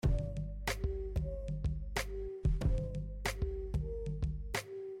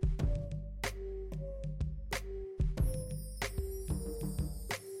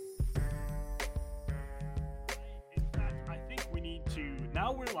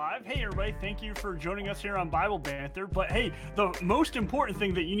we're live. Hey, everybody. Thank you for joining us here on Bible Banter. But hey, the most important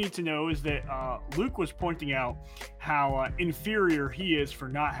thing that you need to know is that Luke was pointing out how inferior he is for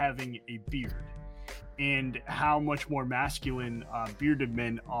not having a beard and how much more masculine bearded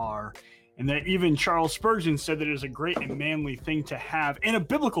men are. And that even Charles Spurgeon said that it is a great and manly thing to have and a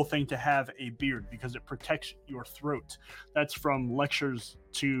biblical thing to have a beard because it protects your throat. That's from lectures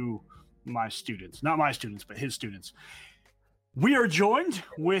to my students. Not my students, but his students. We are joined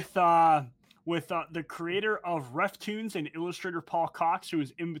with the creator of RefTunes and illustrator Paul Cox, who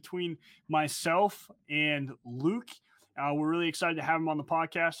is in between myself and Luke. We're really excited to have him on the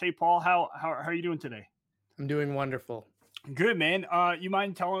podcast. Hey, Paul, how are you doing today? I'm doing wonderful. Good, man. You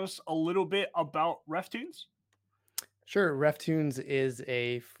mind telling us a little bit about RefTunes? Sure. RefTunes is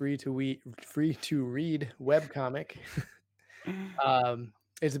a free to read webcomic.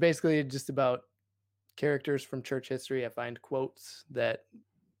 It's basically just about characters from church history. I find quotes that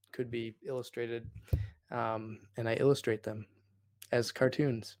could be illustrated, and I illustrate them as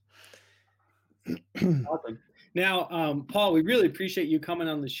cartoons. Awesome. Now, Paul, we really appreciate you coming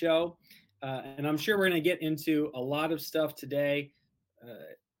on the show, and I'm sure we're going to get into a lot of stuff today.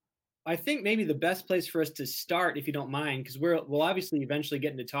 I think maybe the best place for us to start, if you don't mind, because we'll obviously eventually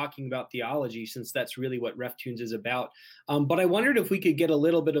get into talking about theology, since that's really what RefTunes is about. But I wondered if we could get a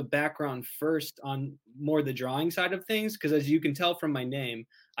little bit of background first on more the drawing side of things, because as you can tell from my name,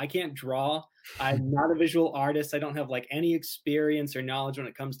 I can't draw. I'm not a visual artist. I don't have like any experience or knowledge when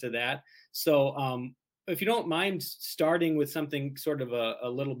it comes to that. So if you don't mind starting with something sort of a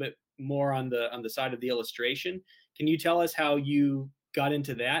little bit more on the side of the illustration, can you tell us how you got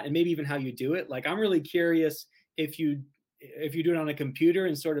into that and maybe even how you do it? Like, I'm really curious if you do it on a computer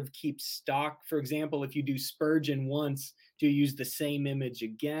and sort of keep stock. For example, if you do Spurgeon once, do you use the same image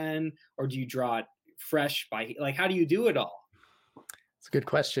again, or do you draw it fresh by, like, how do you do it all? It's a good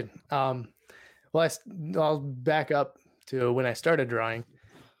question. Well, I'll back up to when I started drawing.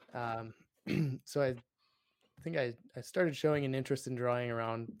 So I think I started showing an interest in drawing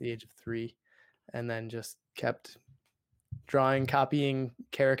around the age of 3, and then just kept drawing, copying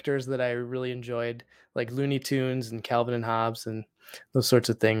characters that I really enjoyed, like Looney Tunes and Calvin and Hobbes and those sorts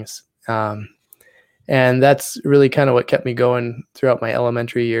of things. And that's really kind of what kept me going throughout my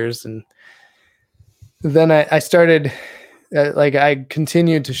elementary years. And then I started, I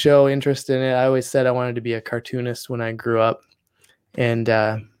continued to show interest in it. I always said I wanted to be a cartoonist when I grew up. And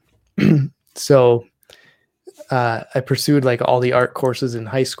so I pursued like all the art courses in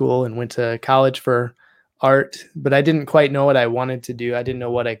high school and went to college for art, but I didn't quite know what I wanted to do. I didn't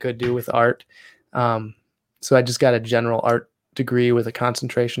know what I could do with art. So I just got a general art degree with a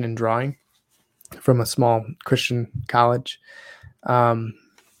concentration in drawing from a small Christian college.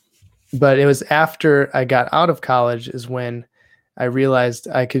 But it was after I got out of college is when I realized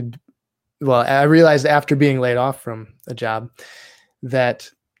I realized after being laid off from a job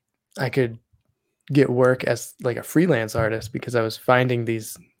that I could get work as like a freelance artist, because I was finding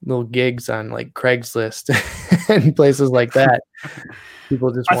these little gigs on like Craigslist and places like that. People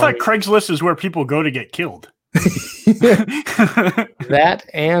just I thought Craigslist is where people go to get killed. That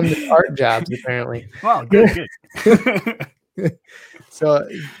and art jobs, apparently. Wow, good. So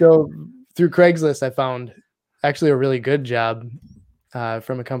through Craigslist, I found actually a really good job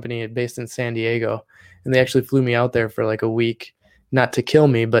from a company based in San Diego, and they actually flew me out there for like a week, not to kill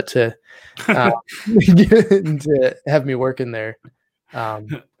me, but to to have me work in their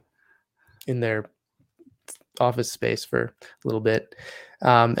office space for a little bit.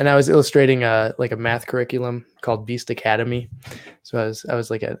 And I was illustrating a math curriculum called Beast Academy. So I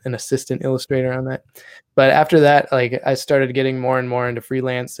was like an assistant illustrator on that. But after that, like I started getting more and more into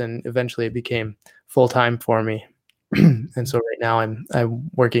freelance, and eventually it became full-time for me. And so right now I'm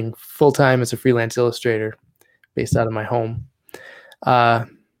working full-time as a freelance illustrator based out of my home.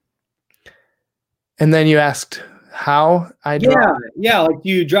 And then you asked how I draw. Yeah. Like, do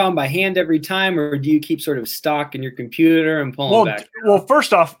you draw them by hand every time, or do you keep sort of stock in your computer and pull them back? Well,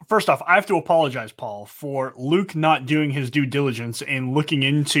 first off, I have to apologize, Paul, for Luke not doing his due diligence and looking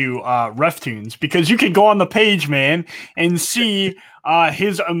into RefTunes, because you can go on the page, man, and see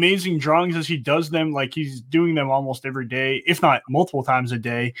his amazing drawings as he does them. Like, he's doing them almost every day, if not multiple times a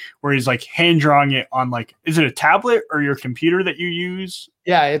day, where he's like hand drawing it on, like, is it a tablet or your computer that you use?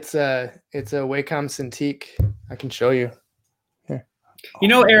 Yeah, it's a Wacom Cintiq. I can show you. Here. You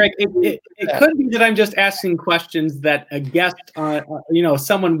know, Eric, it could be that I'm just asking questions that a guest,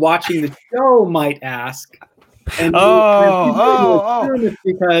 someone watching the show might ask. And it's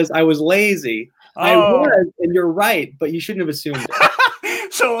because I was lazy. I was, and you're right, but you shouldn't have assumed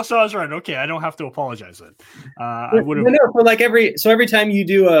it. So I was right. Okay, I don't have to apologize then. I would have. No, for like every time you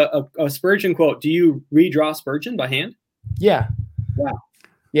do a Spurgeon quote, do you redraw Spurgeon by hand? Yeah. Wow.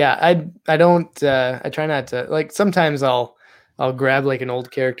 Yeah, I don't I try not to, like, sometimes I'll grab like an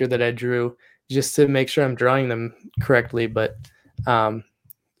old character that I drew just to make sure I'm drawing them correctly, but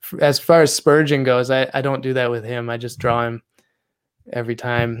as far as Spurgeon goes, I don't do that with him. I just draw him every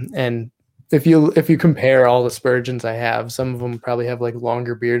time. And if you compare all the Spurgeons I have, some of them probably have like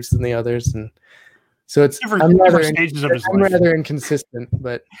longer beards than the others, and so it's different stages of his life. I'm rather inconsistent,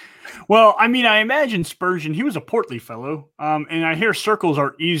 but well, I mean, I imagine Spurgeon, he was a portly fellow, and I hear circles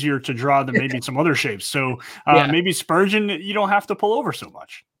are easier to draw than maybe some other shapes. So maybe Spurgeon, you don't have to pull over so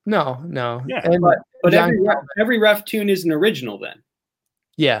much. No. Yeah, and but every ref tune is an original then.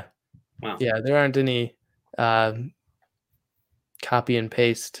 Yeah. Wow. Yeah, there aren't any copy and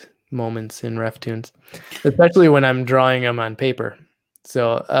paste moments in ref tunes, especially when I'm drawing them on paper.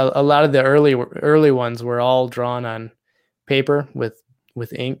 So a lot of the early ones were all drawn on paper with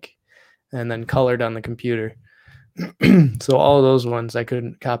ink and then colored on the computer. So all of those ones I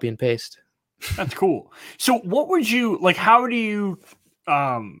couldn't copy and paste. That's cool. So what would you like? How do you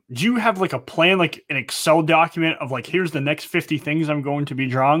have like a plan, like an Excel document of like, here's the next 50 things I'm going to be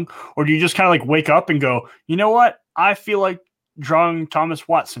drawing? Or do you just kind of like wake up and go, you know what? I feel like drawing Thomas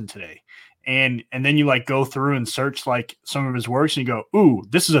Watson today. And then you like go through and search like some of his works and you go, ooh,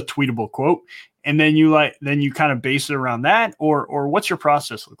 this is a tweetable quote. And then you kind of base it around that, or what's your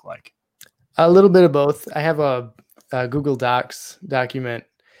process look like? A little bit of both. I have a Google Docs document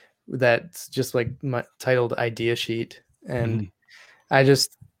that's just like titled idea sheet. And I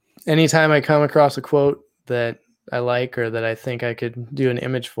just, anytime I come across a quote that I like or that I think I could do an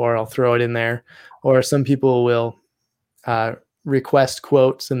image for, I'll throw it in there. Or some people will request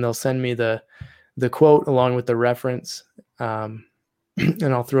quotes and they'll send me the quote along with the reference. And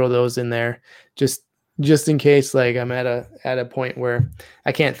I'll throw those in there just in case, like, I'm at a point where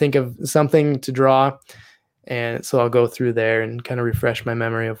I can't think of something to draw. And so I'll go through there and kind of refresh my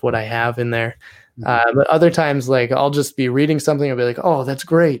memory of what I have in there. But other times, like, I'll just be reading something. I'll be like, oh, that's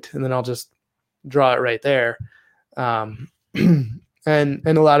great. And then I'll just draw it right there. And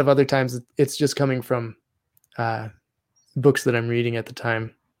a lot of other times it's just coming from books that I'm reading at the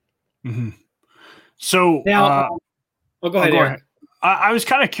time. Mm-hmm. So now, go ahead, Eric. I was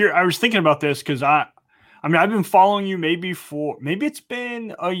kind of curious. I was thinking about this because I mean, I've been following you maybe it's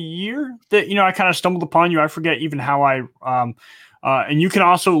been a year that, I kind of stumbled upon you. I forget even how and you can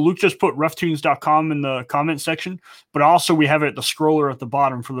also, Luke just put reftunes.com in the comment section, but also we have it, the scroller at the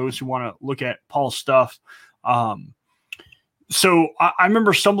bottom for those who want to look at Paul's stuff. So I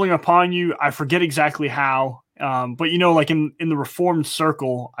remember stumbling upon you. I forget exactly how, but like in the Reformed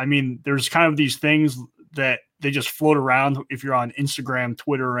circle, I mean, there's kind of these things that they just float around if you're on Instagram,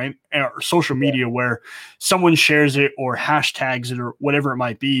 Twitter, or social media where someone shares it or hashtags it or whatever it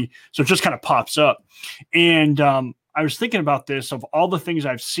might be. So it just kind of pops up. And I was thinking about this, of all the things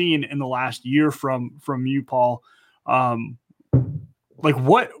I've seen in the last year from you, Paul. Like,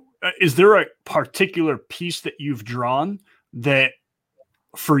 what is there a particular piece that you've drawn that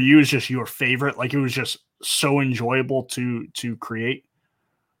for you is just your favorite? Like, it was just so enjoyable to create?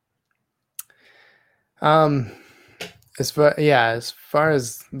 As far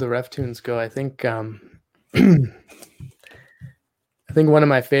as the ref tunes go, I think I think one of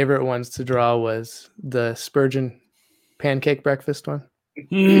my favorite ones to draw was the Spurgeon pancake breakfast one.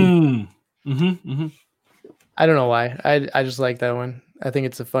 I don't know why. I just like that one. I think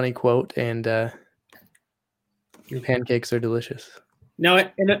it's a funny quote, and pancakes are delicious. Now,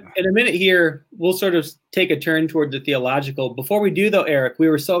 in a minute here, we'll sort of take a turn toward the theological. Before we do, though, Eric, we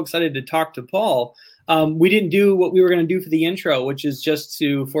were so excited to talk to Paul. We didn't do what we were going to do for the intro, which is just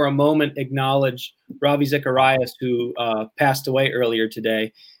to, for a moment, acknowledge Ravi Zacharias, who passed away earlier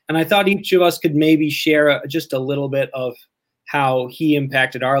today. And I thought each of us could maybe share just a little bit of how he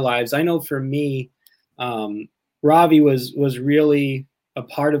impacted our lives. I know for me, Ravi was really a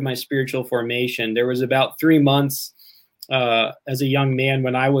part of my spiritual formation. There was about 3 months as a young man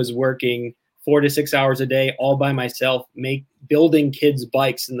when I was working 4 to 6 hours a day all by myself, building kids'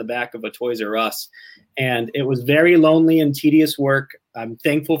 bikes in the back of a Toys R Us. And it was very lonely and tedious work. I'm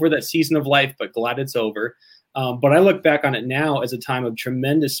thankful for that season of life, but glad it's over. But I look back on it now as a time of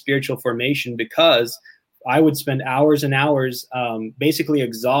tremendous spiritual formation, because I would spend hours and hours basically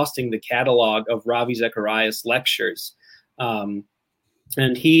exhausting the catalog of Ravi Zacharias lectures.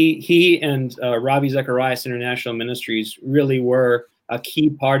 And he and Ravi Zacharias International Ministries really were a key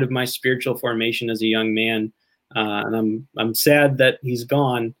part of my spiritual formation as a young man. And I'm sad that he's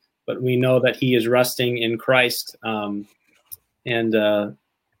gone, but we know that he is resting in Christ. And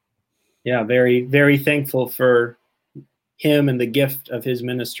Yeah, very, very thankful for him and the gift of his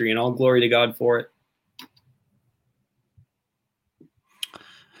ministry, and all glory to God for it.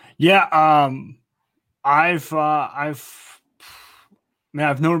 Yeah, I've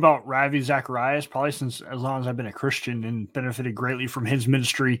known about Ravi Zacharias probably since as long as I've been a Christian, and benefited greatly from his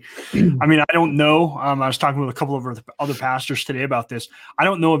ministry. I mean, I don't know. I was talking with a couple of other pastors today about this. I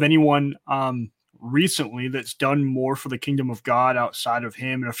don't know of anyone recently that's done more for the kingdom of God outside of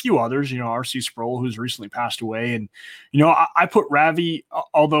him and a few others. R.C. Sproul, who's recently passed away, and I put Ravi,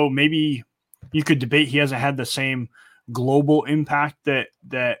 although maybe you could debate he hasn't had the same global impact that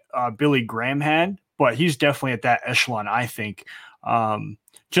Billy Graham had, but he's definitely at that echelon, I think.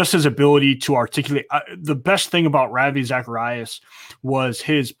 Just his ability to articulate. The best thing about Ravi Zacharias was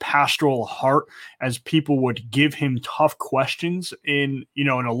his pastoral heart, as people would give him tough questions in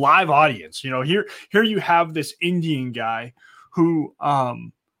a live audience. Here you have this Indian guy who,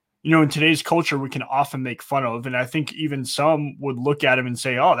 in today's culture, we can often make fun of. And I think even some would look at him and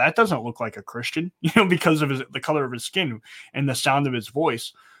say, oh, that doesn't look like a Christian, because of the color of his skin and the sound of his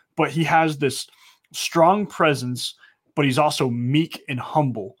voice. But he has this strong presence, but he's also meek and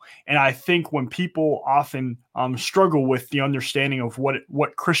humble. And I think when people often struggle with the understanding of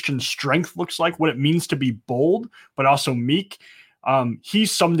what Christian strength looks like, what it means to be bold, but also meek, he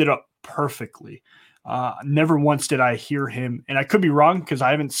summed it up perfectly. Never once did I hear him, and I could be wrong because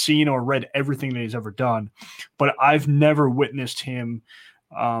I haven't seen or read everything that he's ever done, but I've never witnessed him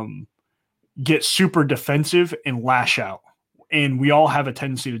get super defensive and lash out. And we all have a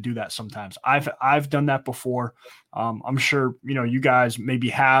tendency to do that sometimes. I've done that before. I'm sure you guys maybe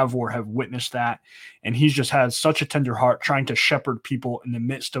have or have witnessed that. And he's just had such a tender heart, trying to shepherd people in the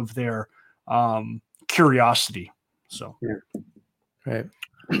midst of their curiosity. So, right.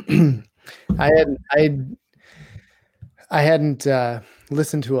 I hadn't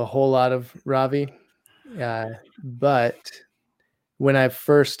listened to a whole lot of Ravi, but when I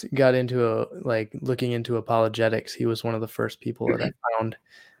first got into looking into apologetics, he was one of the first people that I found.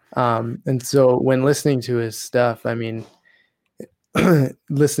 And so when listening to his stuff, I mean,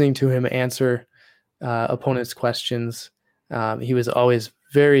 listening to him answer opponents' questions, he was always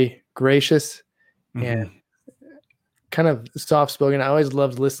very gracious and kind of soft-spoken. I always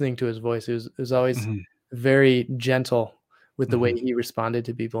loved listening to his voice. It was always very gentle with the way he responded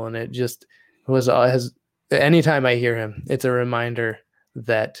to people. And it just was anytime I hear him, it's a reminder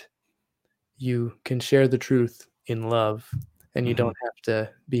that you can share the truth in love, and you don't have to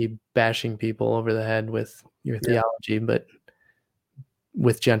be bashing people over the head with your theology, but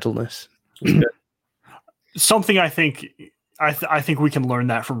with gentleness. Something I think we can learn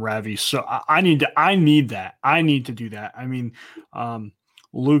that from Ravi. So I need that. I need to do that. I mean,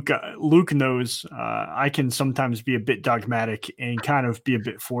 Luke knows I can sometimes be a bit dogmatic and kind of be a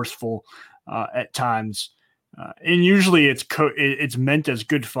bit forceful at times. And usually it's meant as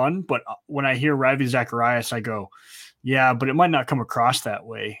good fun, but when I hear Ravi Zacharias, I go, yeah, but it might not come across that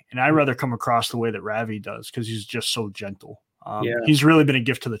way. And I'd rather come across the way that Ravi does, because he's just so gentle. He's really been a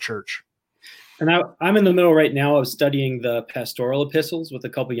gift to the church. And I'm in the middle right now of studying the pastoral epistles with a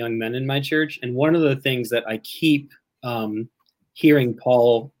couple young men in my church. And one of the things that I keep hearing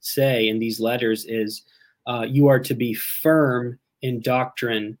Paul say in these letters is you are to be firm in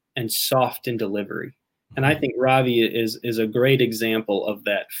doctrine and soft in delivery. And I think Ravi is a great example of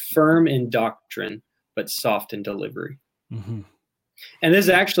that: firm in doctrine, but soft in delivery. And this is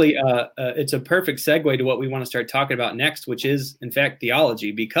actually, it's a perfect segue to what we want to start talking about next, which is, in fact,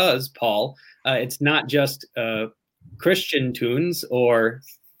 theology, because, Paul, it's not just Christian tunes or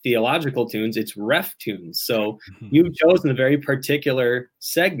theological tunes, it's ref tunes. So you've chosen a very particular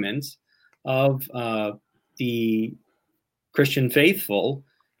segment of the Christian faithful.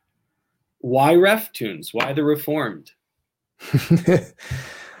 Why ref tunes? Why the Reformed?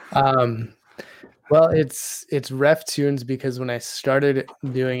 Well, it's ref tunes because when I started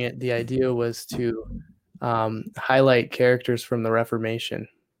doing it, the idea was to highlight characters from the Reformation,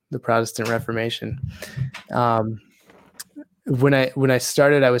 the Protestant Reformation. When I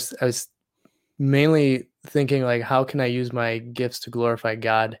started, I was mainly thinking, like, how can I use my gifts to glorify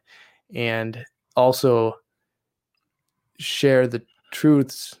God and also share the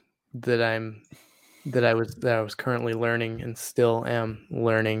truths that I was currently learning and still am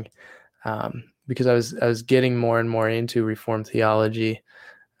learning, because I was getting more and more into Reformed theology,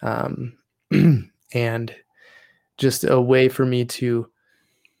 and just a way for me to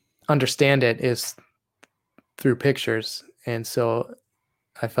understand it is through pictures. And so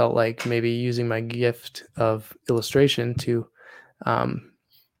I felt like maybe using my gift of illustration to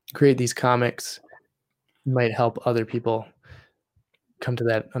create these comics might help other people come to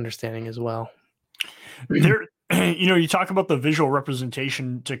that understanding as well. There, you talk about the visual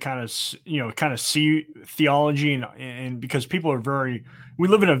representation to kind of see theology, and because people are we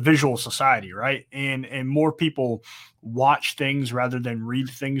live in a visual society, right? And more people watch things rather than read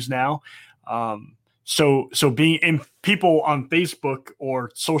things now. So being in people on Facebook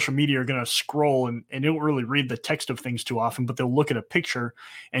or social media are going to scroll and don't really read the text of things too often, but they'll look at a picture,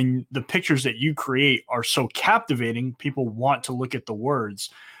 and the pictures that you create are so captivating. People want to look at the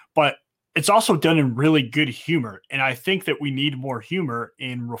words, but it's also done in really good humor. And I think that we need more humor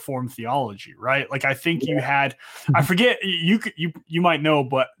in Reformed theology, right? Like I think you had, I forget, you might know,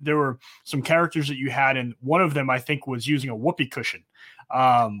 but there were some characters that you had, and one of them I think was using a whoopee cushion.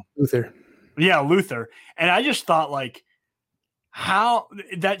 Luther. Yeah, Luther. And I just thought, like, how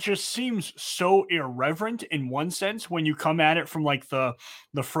that just seems so irreverent in one sense when you come at it from like the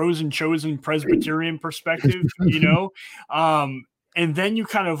Frozen Chosen Presbyterian perspective, and then you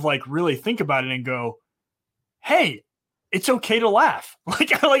kind of like really think about it and go, hey, it's okay to laugh.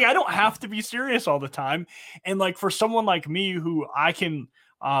 Like I don't have to be serious all the time. And like for someone like me who I can,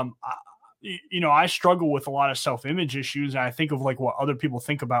 I struggle with a lot of self-image issues. And I think of like what other people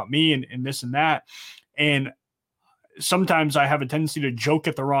think about me and this and that. And sometimes I have a tendency to joke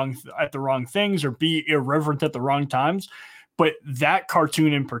at the wrong things or be irreverent at the wrong times. But that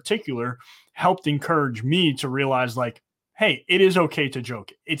cartoon in particular helped encourage me to realize, like, hey, it is okay to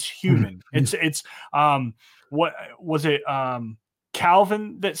joke. It's human. It's what was it?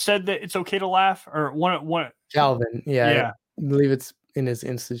 Calvin that said that it's okay to laugh, or one Calvin. Yeah. I believe it's in his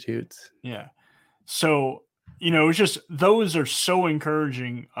Institutes. Yeah. So, it's just, those are so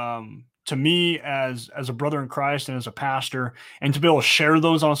encouraging to me as a brother in Christ and as a pastor, and to be able to share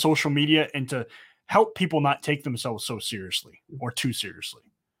those on social media and to help people not take themselves so seriously or too seriously.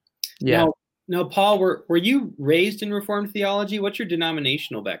 Yeah. Now, Paul, were you raised in Reformed theology? What's your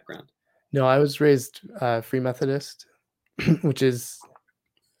denominational background? No, I was raised Free Methodist, which is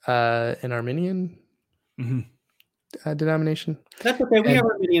an Arminian denomination. That's okay. We have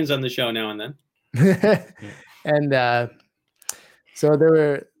Arminians on the show now and then. And so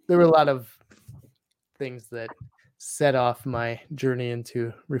there were a lot of things that set off my journey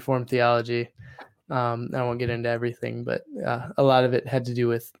into Reformed theology. I won't get into everything, but a lot of it had to do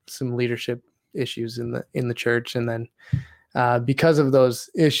with some leadership issues in the church, and then because of those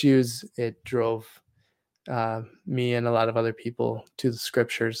issues, it drove me and a lot of other people to the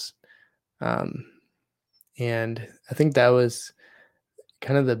scriptures, and I think that was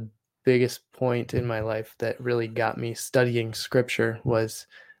kind of the biggest point in my life that really got me studying scripture. Was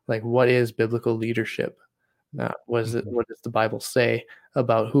like, what is biblical leadership? What does the Bible say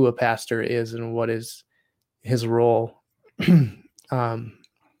about who a pastor is and what is his role?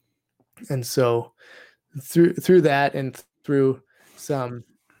 And so through that, and through some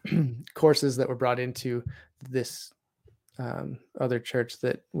courses that were brought into this other church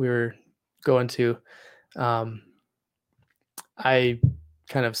that we were going to, I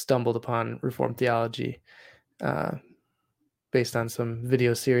kind of stumbled upon Reformed theology based on some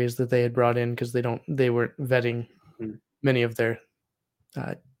video series that they had brought in, because they weren't vetting many of their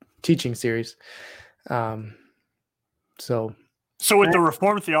teaching series. So with the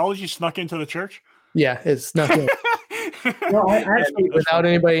Reformed theology snuck into the church? Yeah, it snuck in. Well, actually, without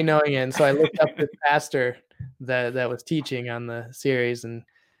anybody knowing it. And so I looked up the pastor that was teaching on the series, and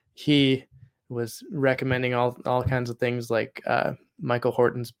he was recommending all kinds of things, like Michael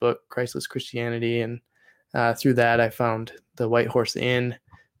Horton's book, Christless Christianity. And through that, I found the White Horse Inn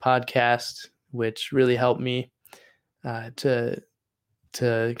podcast, which really helped me to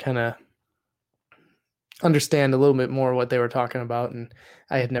kind of understand a little bit more what they were talking about. And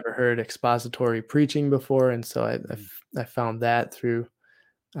I had never heard expository preaching before, and so I found that through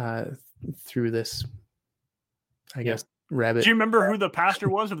this, I guess, rabbit. Do you remember who the pastor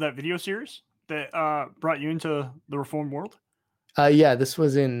was of that video series that brought you into the Reformed world? Yeah, this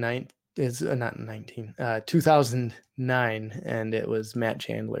was in 2009, and it was Matt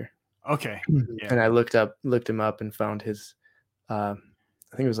Chandler. Okay. Yeah. And I looked him up and found his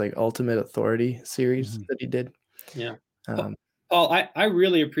I think it was like Ultimate Authority series that he did. Yeah. Paul, I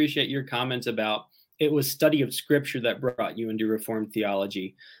really appreciate your comments about it was study of scripture that brought you into Reformed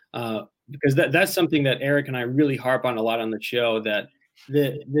theology, because that's something that Eric and I really harp on a lot on the show, that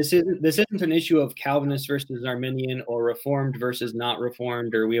this isn't an issue of Calvinist versus Arminian or Reformed versus not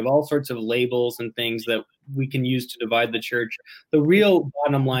Reformed, or we have all sorts of labels and things that we can use to divide the church. The real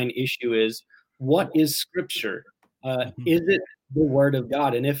bottom line issue is, what is scripture? Is it the word of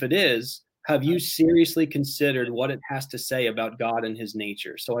God? And if it is, have you seriously considered what it has to say about God and his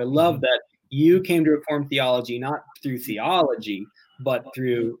nature? So I love that you came to Reformed theology not through theology, but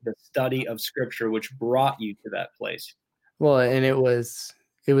through the study of Scripture, which brought you to that place. Well, and it was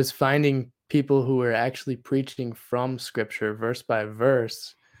finding people who were actually preaching from Scripture, verse by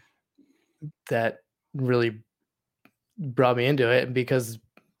verse, that really brought me into it, because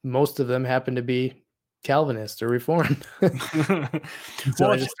most of them happened to be Calvinist or Reformed. So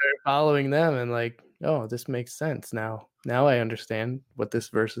I just started following them and like, oh, this makes sense now. Now I understand what this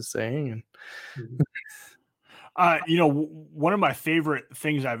verse is saying. And one of my favorite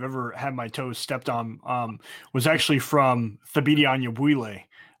things I've ever had my toes stepped on was actually from Thabiti Anyabwile.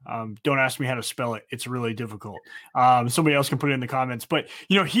 Don't ask me how to spell it. It's really difficult. Somebody else can put it in the comments. But,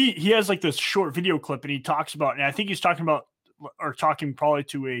 he has like this short video clip, and he talks about, and I think he's talking probably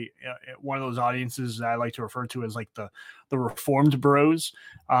to one of those audiences that I like to refer to as like the Reformed bros,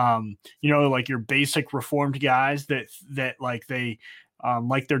 like your basic Reformed guys that like they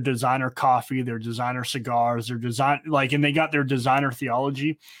like their designer coffee, their designer cigars, and they got their designer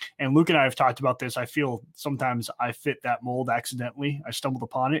theology. And Luke and I have talked about this. I feel sometimes I fit that mold accidentally. I stumbled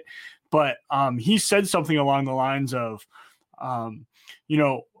upon it, but he said something along the lines of,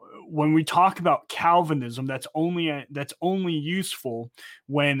 when we talk about Calvinism, that's only useful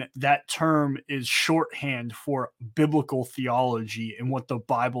when that term is shorthand for biblical theology and what the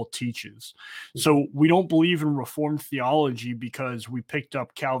Bible teaches. So we don't believe in Reformed theology because we picked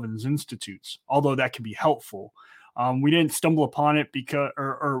up Calvin's Institutes, although that can be helpful. We didn't stumble upon it because,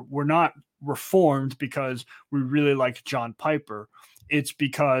 or we're not Reformed because we really liked John Piper. It's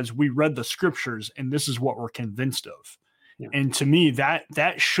because we read the Scriptures and this is what we're convinced of. Yeah. And to me, that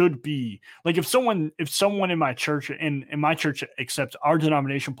should be like, if someone in my church, and in my church accepts our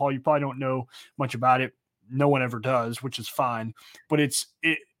denomination, Paul, you probably don't know much about it. No one ever does, which is fine. But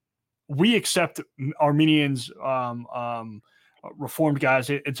we accept Arminians, Reformed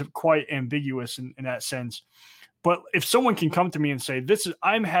guys. It's quite ambiguous in that sense. But if someone can come to me and say,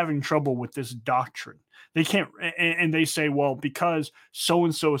 I'm having trouble with this doctrine, they can't, and they say, well, because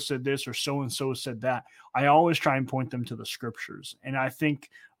so-and-so said this or so-and-so said that, I always try and point them to the Scriptures. And I think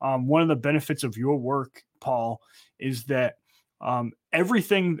one of the benefits of your work, Paul, is that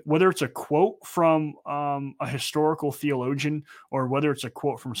everything, whether it's a quote from a historical theologian or whether it's a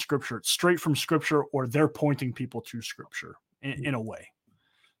quote from Scripture, it's straight from Scripture, or they're pointing people to Scripture in a way.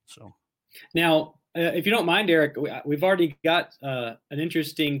 So now, if you don't mind, Eric, we've already got an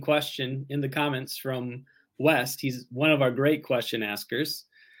interesting question in the comments from West. He's one of our great question askers.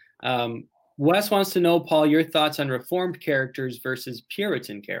 Wes wants to know, Paul, your thoughts on Reformed characters versus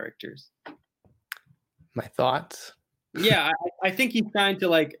Puritan characters. My thoughts? Yeah, I think he's trying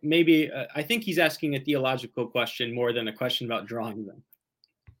to I think he's asking a theological question more than a question about drawing them.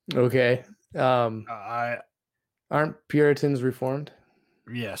 Okay. Aren't Puritans Reformed?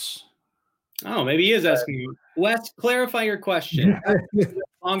 Yes. Oh, maybe he is asking you. Wes, clarify your question.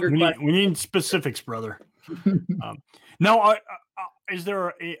 We need specifics, brother. No, is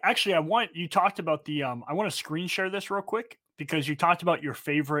there actually, you talked about I want to screen share this real quick because you talked about your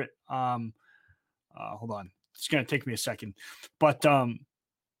favorite, hold on. It's going to take me a second, but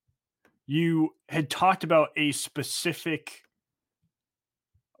you had talked about a specific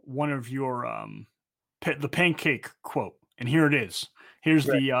one of your, the pancake quote, and here it is. Here's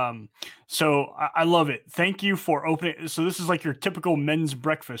right. So I love it. Thank you for opening. So this is like your typical men's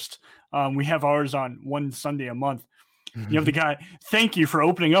breakfast. We have ours on one Sunday a month. You have the guy, thank you for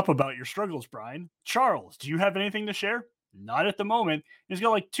opening up about your struggles, Brian. Charles, do you have anything to share? Not at the moment. He's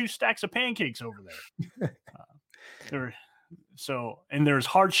got like 2 stacks of pancakes over there. And there's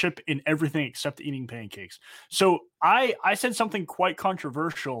hardship in everything except eating pancakes. So I said something quite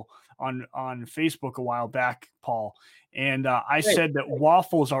controversial on Facebook a while back, Paul. And I said that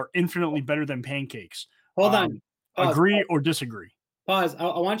waffles are infinitely better than pancakes. Hold on. Pause. Agree or disagree? Pause.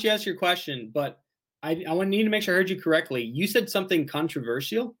 I want you to ask your question, but I need to make sure I heard you correctly. You said something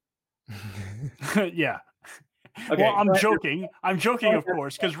controversial? Yeah. Okay, well, I'm joking. I'm joking, of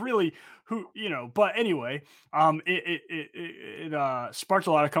course, because really, but anyway, it sparked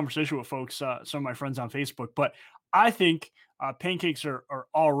a lot of conversation with folks, some of my friends on Facebook. But I think pancakes are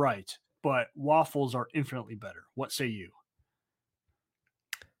all right, but waffles are infinitely better. What say you?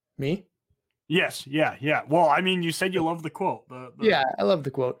 Me? Yes. Yeah. Well, I mean, you said you love the quote. Yeah, I love the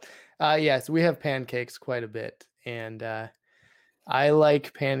quote. Yes, we have pancakes quite a bit. And I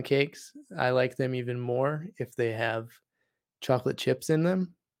like pancakes. I like them even more if they have chocolate chips in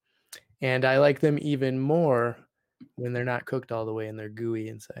them. And I like them even more when they're not cooked all the way and they're gooey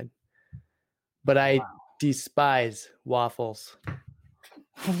inside. But I despise waffles.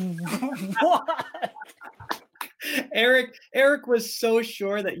 What? Eric was so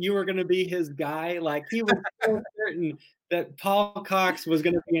sure that you were going to be his guy. Like he was so certain that Paul Cox was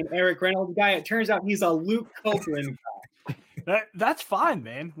going to be an Eric Reynolds guy. It turns out he's a Luke Copeland guy. That's fine,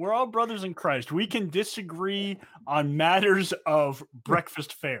 man. We're all brothers in Christ. We can disagree on matters of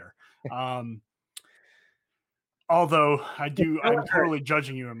breakfast fare. Although I'm totally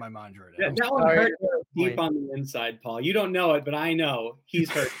judging you in my mind right now. That one hurt deep on the inside, Paul. You don't know it, but I know he's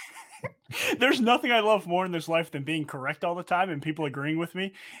hurt. There's nothing I love more in this life than being correct all the time and people agreeing with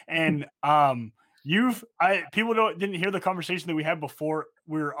me. And people didn't hear the conversation that we had before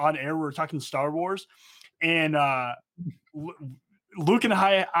we were on air. We were talking Star Wars, and Luke and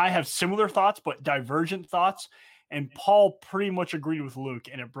I have similar thoughts but divergent thoughts. And Paul pretty much agreed with Luke,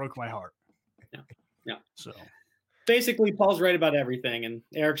 and it broke my heart. Yeah. So basically, Paul's right about everything, and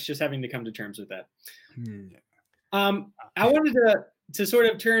Eric's just having to come to terms with that. I wanted to sort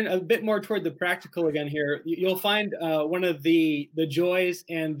of turn a bit more toward the practical again here. You'll find one of the joys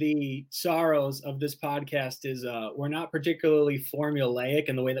and the sorrows of this podcast is we're not particularly formulaic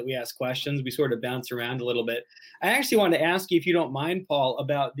in the way that we ask questions. We sort of bounce around a little bit. I actually want to ask you, if you don't mind, Paul,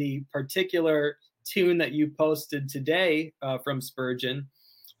 about the particular tune that you posted today from Spurgeon.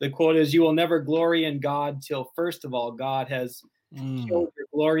 The quote is, "You will never glory in God till, first of all, God has showed your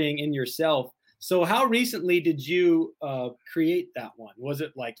glorying in yourself." So how recently did you create that one? Was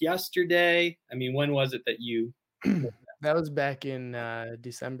it like yesterday? I mean, when was it that you... That was back in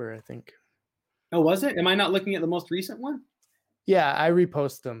December, I think. Oh, was it? Am I not looking at the most recent one? Yeah, I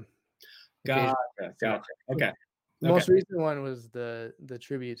repost them. Gotcha. Okay. The most recent one was the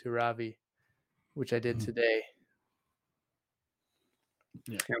tribute to Ravi, which I did today.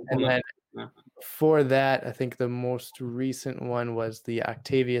 Yeah. And then for that, I think the most recent one was the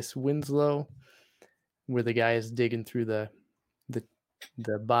Octavius Winslow, where the guy is digging through the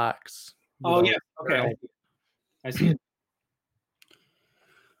box. Oh yeah, okay. I see it.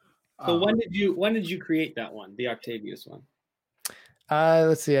 So when did you create that one, the Octavius one?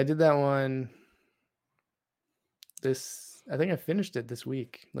 Let's see. I did that one. I think I finished it this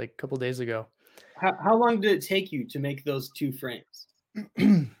week, like a couple days ago. How long did it take you to make those two frames?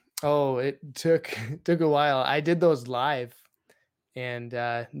 Oh, it took a while. I did those live, and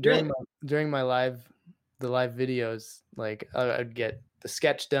during my live videos, like I'd get the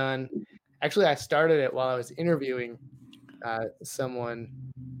sketch done. Actually, I started it while I was interviewing someone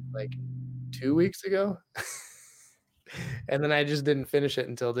like 2 weeks ago, and then I just didn't finish it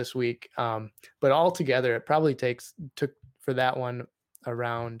until this week. But altogether, it probably took for that one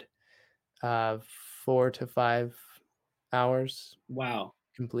around 4 to 5 hours. Wow.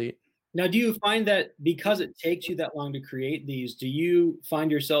 Complete. Now, do you find that because it takes you that long to create these, do you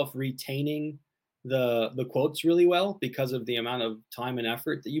find yourself retaining the quotes really well because of the amount of time and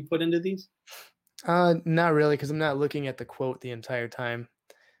effort that you put into these? Not really, because I'm not looking at the quote the entire time.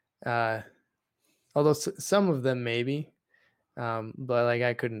 Although some of them maybe, but like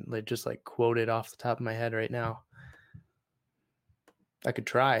I couldn't just quote it off the top of my head right now. I could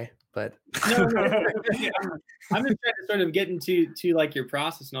try, but no. I'm just trying to sort of get into like your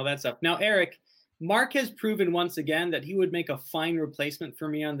process and all that stuff. Now, Eric, Mark has proven once again that he would make a fine replacement for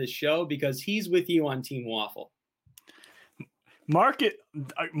me on this show because he's with you on Team Waffle. Mark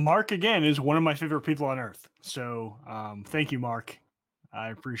again is one of my favorite people on earth. So thank you, Mark. I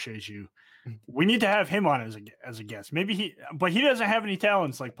appreciate you. We need to have him on as a guest. Maybe he doesn't have any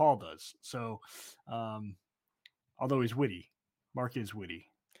talents like Paul does. So although he's witty, Mark is witty.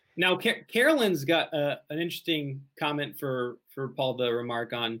 Now, Carolyn's got an interesting comment for Paul to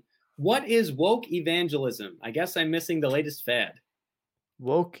remark on. What is woke evangelism? I guess I'm missing the latest fad.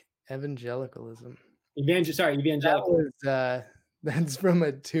 Woke evangelicalism. Evangelical. That's from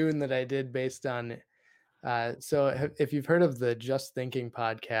a tune that I did based on. So if you've heard of the Just Thinking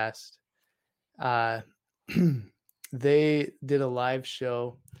podcast, they did a live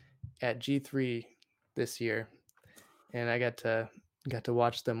show at G3 this year, and I got to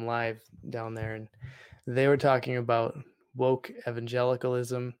watch them live down there, and they were talking about woke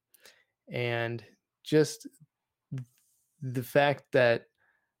evangelicalism and just the fact that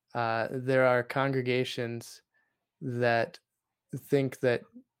there are congregations that think that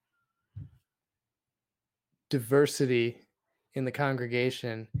diversity in the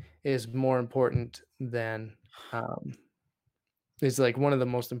congregation is more important than is like one of the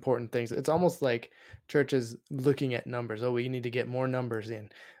most important things. It's almost like churches looking at numbers. Oh, we need to get more numbers in.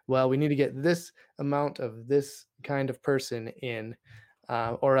 Well, we need to get this amount of this kind of person in,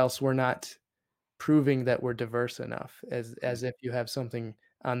 or else we're not proving that we're diverse enough, as if you have something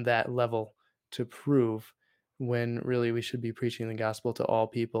on that level to prove, when really we should be preaching the gospel to all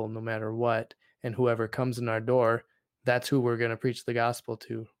people, no matter what. And whoever comes in our door, that's who we're going to preach the gospel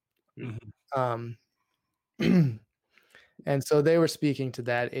to. Mm-hmm. And so they were speaking to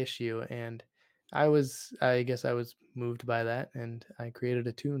that issue, and I guess I was moved by that, and I created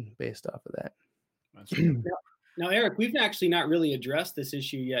a tune based off of that. That's good. Now, Eric, we've actually not really addressed this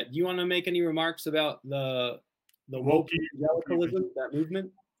issue yet. Do you want to make any remarks about the woke evangelicalism, that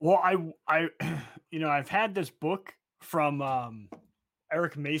movement? Well, I I've had this book from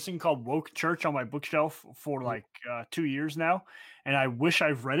Eric Mason called Woke Church on my bookshelf for like 2 years now, and I wish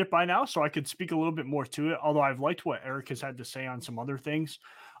I've read it by now so I could speak a little bit more to it. Although I've liked what Eric has had to say on some other things.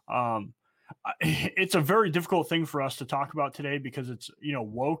 It's a very difficult thing for us to talk about today because it's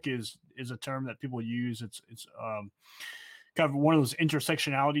woke is a term that people use. It's kind of one of those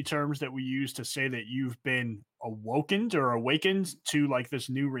intersectionality terms that we use to say that you've been awakened to like this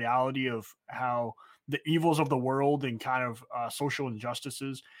new reality of how the evils of the world and kind of social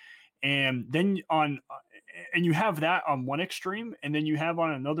injustices. And then and you have that on one extreme, and then you have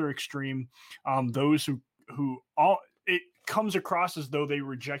on another extreme those who all it comes across as though they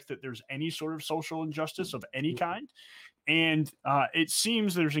reject that there's any sort of social injustice of any kind. And it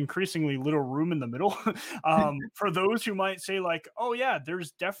seems there's increasingly little room in the middle for those who might say like, oh yeah,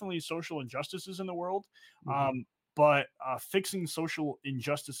 there's definitely social injustices in the world. But fixing social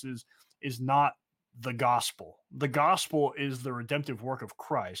injustices is not the gospel. The gospel is the redemptive work of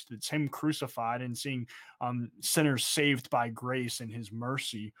Christ. It's him crucified and seeing sinners saved by grace and his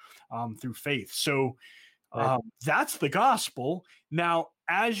mercy through faith. So that's the gospel. Now,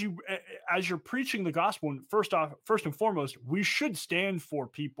 as you're preaching the gospel, first and foremost, we should stand for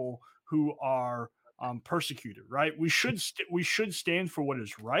people who are persecuted, right? We should stand for what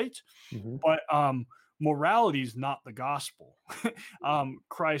is right, but morality is not the gospel.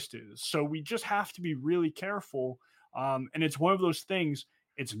 Christ is. So we just have to be really careful. And it's one of those things.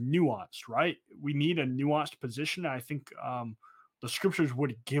 It's nuanced, right? We need a nuanced position. I think the scriptures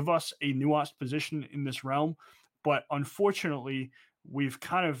would give us a nuanced position in this realm, but unfortunately, we've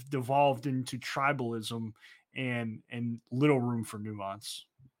kind of devolved into tribalism and little room for nuance.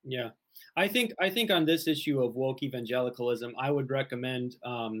 Yeah, I think on this issue of woke evangelicalism, I would recommend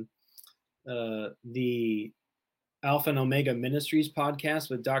the Alpha and Omega Ministries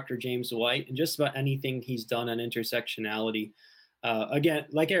podcast with Dr. James White, and just about anything he's done on intersectionality. Again,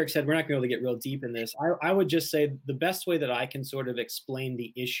 like Eric said, we're not going to be able to get real deep in this. I would just say the best way that I can sort of explain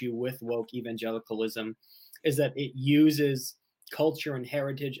the issue with woke evangelicalism is that it uses culture and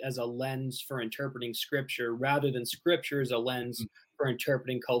heritage as a lens for interpreting scripture rather than scripture as a lens for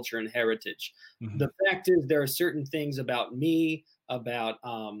interpreting culture and heritage. The fact is there are certain things about me, about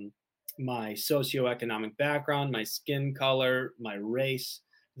my socioeconomic background, my skin color, my race,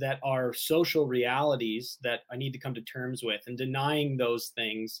 that are social realities that I need to come to terms with, and denying those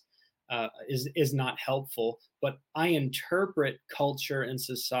things is not helpful. But I interpret culture and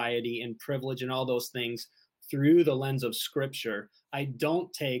society and privilege and all those things through the lens of scripture. I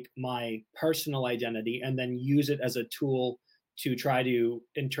don't take my personal identity and then use it as a tool to try to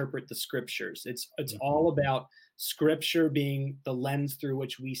interpret the scriptures. It's all about scripture being the lens through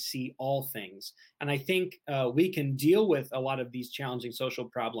which we see all things. And I think we can deal with a lot of these challenging social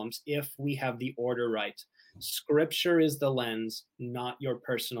problems if we have the order right. Scripture is the lens, not your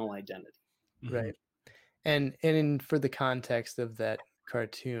personal identity. Right. And for the context of that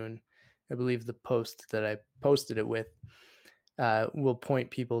cartoon, I believe the post that I posted it with will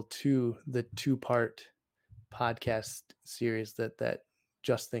point people to the 2-part podcast series that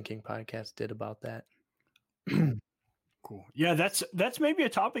Just Thinking podcast did about that. Cool. Yeah, that's maybe a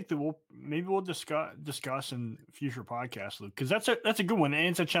topic that we'll discuss in future podcasts, Luke, because that's a good one and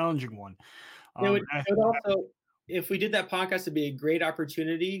it's a challenging one. It would also, if we did that podcast, it'd be a great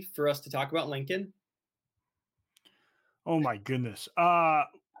opportunity for us to talk about Lincoln. Oh my goodness.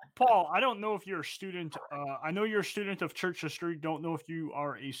 Paul, I don't know if you're a student. I know you're a student of church history. Don't know if you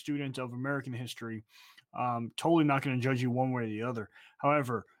are a student of American history. Totally not going to judge you one way or the other.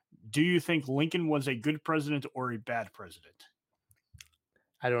 However, do you think Lincoln was a good president or a bad president?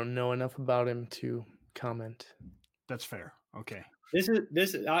 I don't know enough about him to comment. That's fair. Okay. This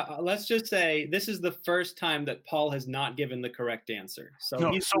is let's just say this is the first time that Paul has not given the correct answer. So,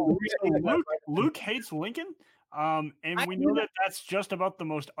 Luke hates Lincoln. And we know that that's just about the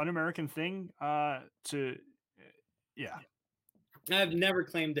most un-American thing yeah. I've never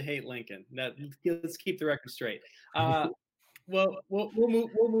claimed to hate Lincoln. Let's keep the record straight. Well, we'll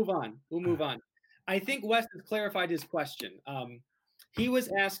move on. We'll move on. I think Wes has clarified his question. He was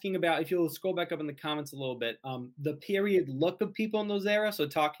asking about, if you'll scroll back up in the comments a little bit, the period look of people in those eras. So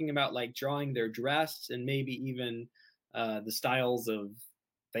talking about like drawing their dress and maybe even the styles of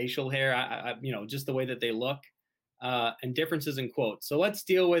facial hair, just the way that they look. and differences in quotes. So let's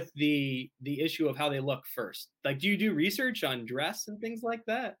deal with the issue of how they look first. Like, do you do research on dress and things like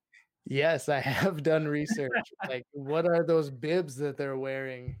that? Yes, I have done research. Like, what are those bibs that they're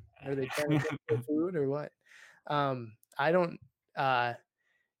wearing? Are they trying to get their food or what? I don't.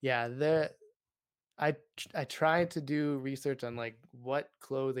 Yeah, I tried to do research on like what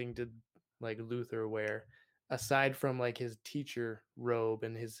clothing did like Luther wear, aside from like his teacher robe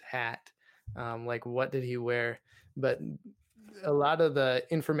and his hat. Like what did he wear? But a lot of the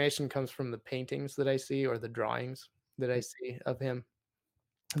information comes from the paintings that I see or the drawings that I see of him.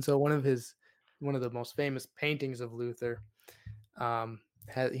 And so one of the most famous paintings of Luther,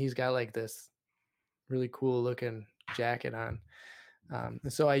 he's got like this really cool looking jacket on.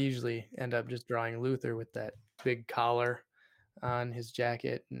 And so I usually end up just drawing Luther with that big collar on his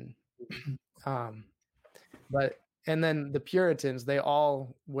jacket, and and then the Puritans, they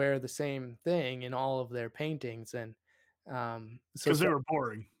all wear the same thing in all of their paintings, and because they were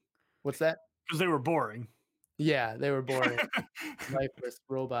boring. What's that? Because they were boring. Yeah, they were boring, lifeless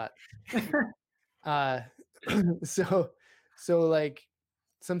robot. So like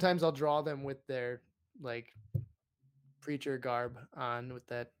sometimes I'll draw them with their like preacher garb on, with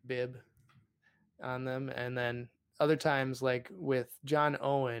that bib on them, and then other times like with John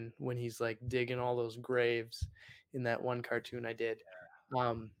Owen when he's like digging all those graves in that one cartoon I did,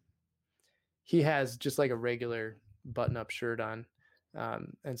 he has just like a regular button-up shirt on,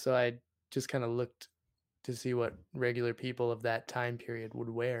 and so I just kind of looked to see what regular people of that time period would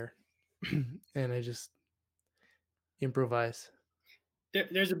wear, and I just improvise.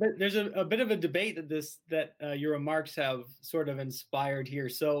 There's a bit of a debate that your remarks have sort of inspired here.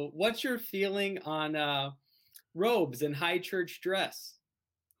 So, what's your feeling on robes and high church dress?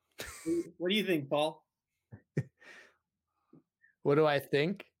 What do you think, Paul? What do I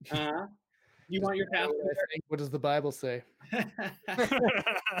think? You want your pastor? What does the Bible say?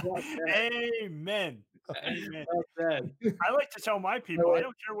 Amen. Amen. I like to tell my people, I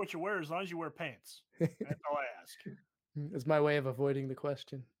don't care what you wear as long as you wear pants. That's all I ask. It's my way of avoiding the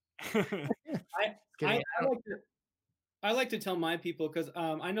question. I like to tell my people, because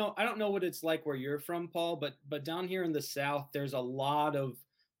I don't know what it's like where you're from, Paul, but down here in the South, there's a lot of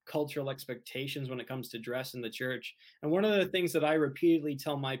cultural expectations when it comes to dress in the church. And one of the things that I repeatedly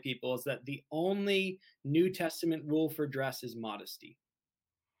tell my people is that the only New Testament rule for dress is modesty.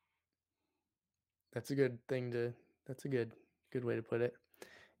 That's a good thing that's a good way to put it.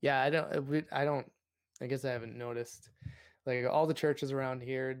 Yeah, I guess I haven't noticed. Like all the churches around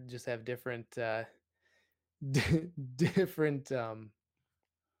here just have different different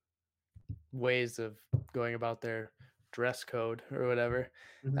ways of going about their dress code or whatever.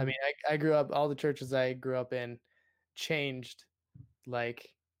 Mm-hmm. I mean, I grew up, all the churches I grew up in changed like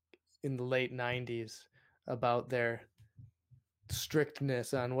in the late 90s about their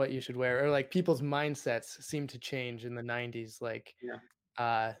strictness on what you should wear, or like people's mindsets seem to change in the 90s. Like,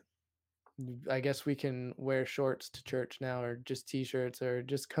 I guess we can wear shorts to church now, or just t-shirts, or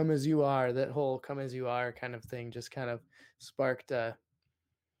just come as you are. That whole come as you are kind of thing just kind of sparked a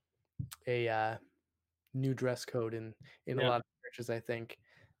new dress code in a lot of churches, I think.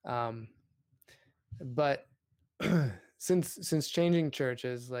 But since changing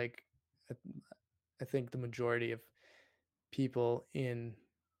churches, like I think the majority of people in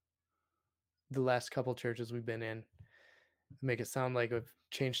the last couple churches we've been in make it sound like we've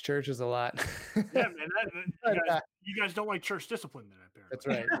changed churches a lot. Yeah, man. You guys don't like church discipline then,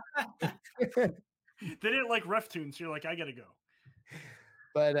 apparently. That's right. They didn't like ref tunes, so you're like, I gotta go.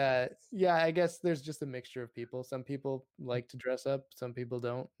 But yeah, I guess there's just a mixture of people. Some people like to dress up, some people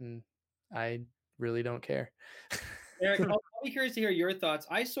don't, and I really don't care. Eric, I'll be curious to hear your thoughts.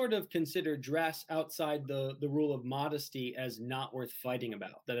 I sort of consider dress outside the rule of modesty as not worth fighting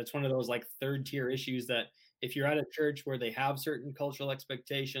about. That it's one of those like third tier issues that if you're at a church where they have certain cultural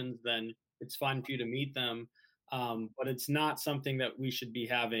expectations, then it's fine for you to meet them. But it's not something that we should be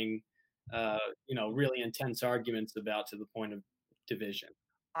having, really intense arguments about to the point of division.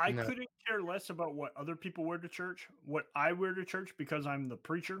 I couldn't care less about what other people wear to church. What I wear to church, because I'm the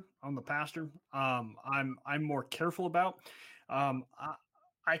preacher, I'm the pastor. I'm more careful about.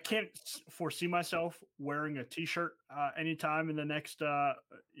 I can't foresee myself wearing a t-shirt anytime in the next,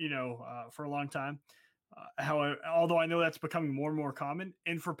 for a long time. Although I know that's becoming more and more common,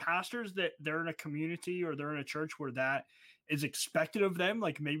 and for pastors that they're in a community or they're in a church where that is expected of them,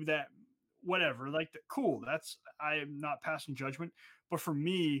 like maybe that, whatever, like cool. I am not passing judgment. But for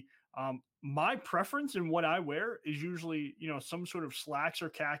me, my preference in what I wear is usually, some sort of slacks or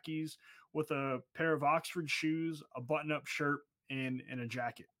khakis with a pair of Oxford shoes, a button-up shirt, and a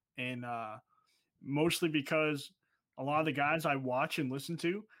jacket. And mostly because a lot of the guys I watch and listen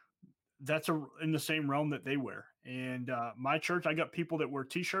to, that's in the same realm that they wear. And my church, I got people that wear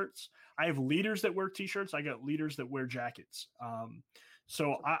t-shirts. I have leaders that wear t-shirts. I got leaders that wear jackets.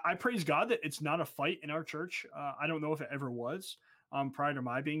 So I praise God that it's not a fight in our church. I don't know if it ever was prior to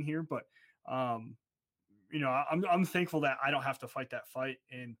my being here, but I'm thankful that I don't have to fight that fight.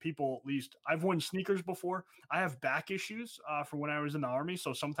 And people, at least I've worn sneakers before. I have back issues from when I was in the Army.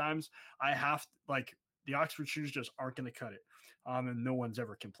 So sometimes I have the Oxford shoes just aren't going to cut it. And no one's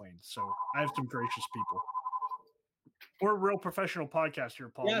ever complained. So I have some gracious people. We're a real professional podcast here,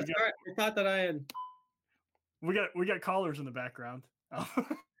 Paul. Yeah, sorry. I thought that I had. We got callers in the background.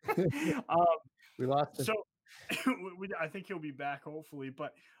 We lost him. So I think he'll be back hopefully.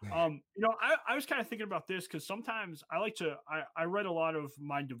 But I was kind of thinking about this because sometimes I like to. I read a lot of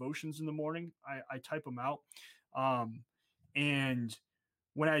my devotions in the morning. I type them out, and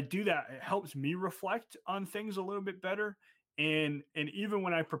when I do that, it helps me reflect on things a little bit better. And even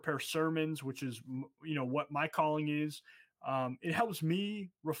when I prepare sermons, which is what my calling is, it helps me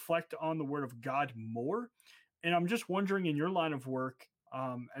reflect on the Word of God more. And I'm just wondering, in your line of work,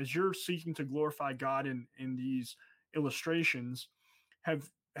 as you're seeking to glorify God in these illustrations, have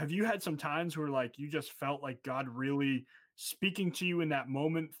you had some times where like you just felt like God really speaking to you in that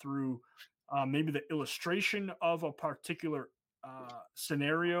moment through maybe the illustration of a particular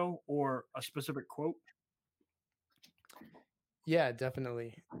scenario or a specific quote? Yeah,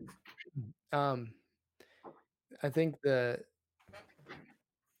 definitely. I think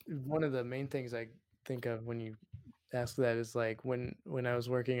one of the main things I think of when you ask that is like when I was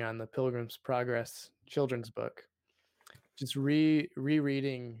working on the Pilgrim's Progress children's book, just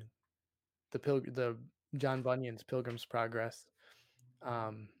rereading the John Bunyan's Pilgrim's Progress.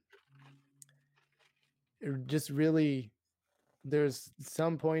 It just really, there's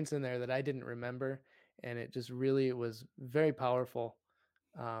some points in there that I didn't remember, and it just really was very powerful.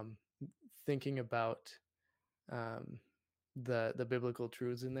 Thinking about the biblical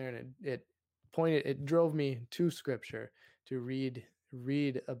truths in there, and it drove me to scripture to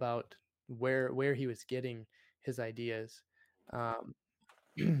read about where he was getting his ideas.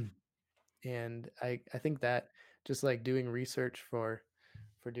 And I think that just like doing research for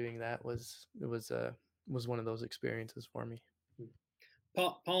doing that was one of those experiences for me.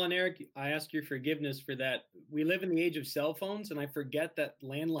 Paul and Eric, I ask your forgiveness for that. We live in the age of cell phones, and I forget that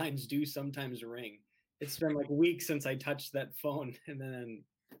landlines do sometimes ring. It's been like weeks since I touched that phone, and then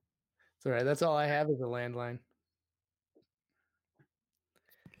it's all right. That's all I have is a landline.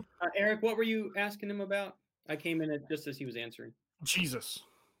 Eric, what were you asking him about? I came in just as he was answering. Jesus.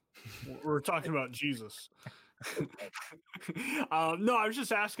 We're talking about Jesus. No, I was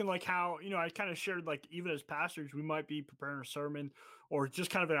just asking like how, I kind of shared like even as pastors, we might be preparing a sermon or just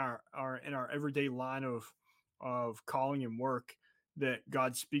kind of in our everyday line of calling and work that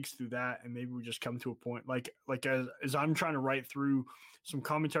God speaks through that. And maybe we just come to a point like as I'm trying to write through some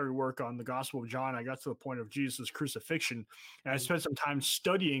commentary work on the Gospel of John, I got to the point of Jesus' crucifixion, and I spent some time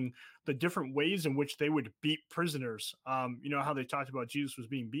studying the different ways in which they would beat prisoners. How they talked about Jesus was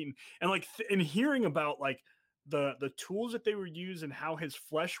being beaten, and like and hearing about like the tools that they would use and how his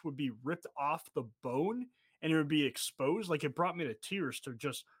flesh would be ripped off the bone and it would be exposed. Like it brought me to tears to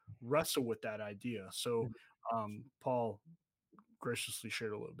just wrestle with that idea. So Paul graciously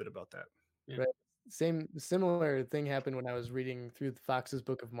shared a little bit about that. Right. Similar thing happened when I was reading through Fox's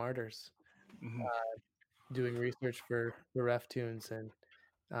Book of Martyrs, doing research for the Ref Tunes, and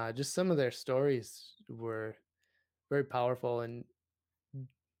just some of their stories were very powerful and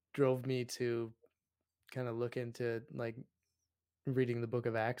drove me to kind of look into like reading the Book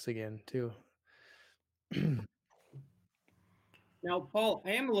of Acts again too. Now, Paul,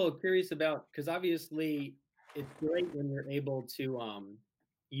 I am a little curious about, because obviously it's great when you're able to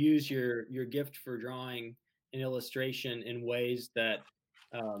use your gift for drawing and illustration in ways that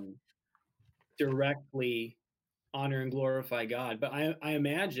directly honor and glorify God. But I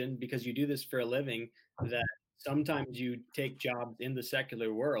imagine, because you do this for a living, that sometimes you take jobs in the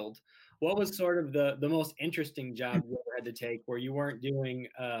secular world. What was sort of the most interesting job you ever had to take where you weren't doing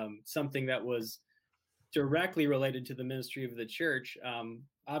something that was directly related to the ministry of the church?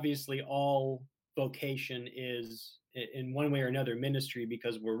 Obviously, all vocation is in one way or another ministry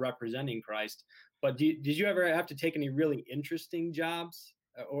because we're representing Christ. But did you ever have to take any really interesting jobs,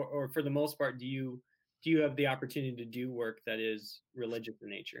 or for the most part, do you have the opportunity to do work that is religious in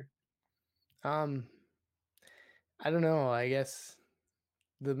nature? I don't know. I guess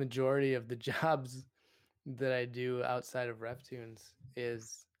the majority of the jobs that I do outside of Ref Tunes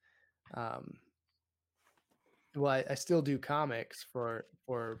is well, I still do comics for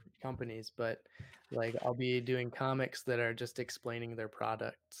companies, but like I'll be doing comics that are just explaining their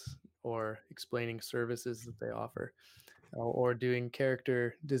products or explaining services that they offer, or doing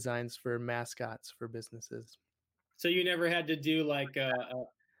character designs for mascots for businesses. So you never had to do like a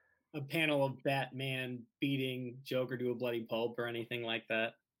panel of Batman beating Joker to a bloody pulp or anything like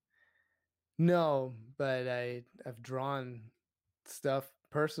that? No, but I've drawn stuff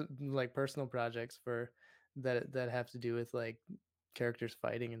personal projects for that have to do with like characters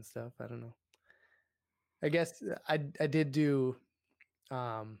fighting and stuff. I don't know. I guess I did do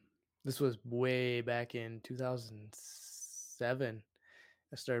this was way back in 2007.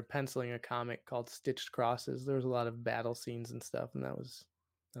 I started penciling a comic called Stitched Crosses. There was a lot of battle scenes and stuff, and that was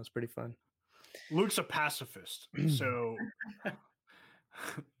pretty fun. Luke's a pacifist, so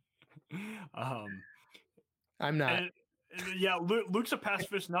I'm not. And, yeah, Luke's a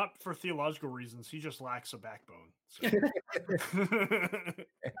pacifist, not for theological reasons. He just lacks a backbone. So,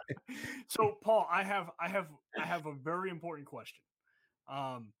 so Paul, I have a very important question.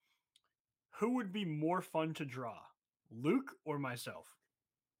 Who would be more fun to draw, Luke or myself?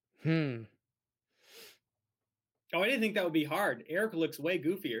 Oh, I didn't think that would be hard. Eric looks way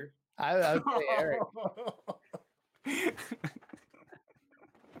goofier. I would say Eric.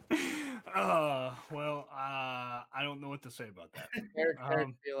 Well, I don't know what to say about that. Eric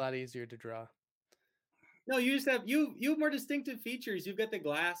would be a lot easier to draw. No, you just have you have more distinctive features. You've got the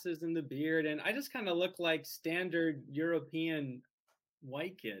glasses and the beard, and I just kind of look like standard European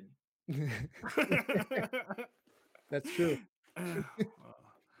white kid. That's true.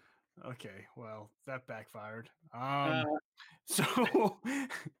 Okay, well, that backfired. So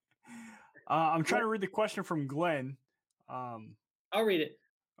I'm trying to read the question from Glenn. I'll read it.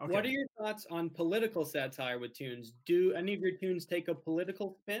 Okay. What are your thoughts on political satire with tunes? Do any of your tunes take a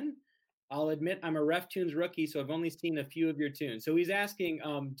political spin? I'll admit I'm a Ref Tunes rookie, so I've only seen a few of your tunes. So he's asking,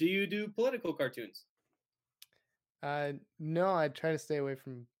 do you do political cartoons? No, I try to stay away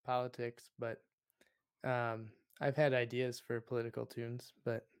from politics, but I've had ideas for political tunes,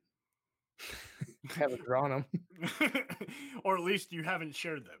 but I haven't drawn them. Or at least you haven't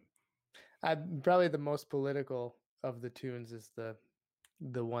shared them. Probably the most political of the tunes is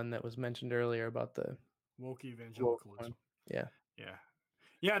the one that was mentioned earlier about the woke evangelicalism.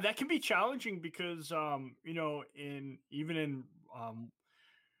 Yeah, that can be challenging because you know, you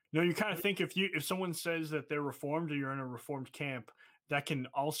kind of think if someone says that they're reformed or you're in a reformed camp, that can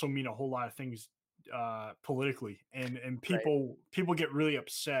also mean a whole lot of things politically, and people get really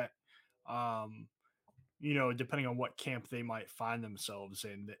upset, you know, depending on what camp they might find themselves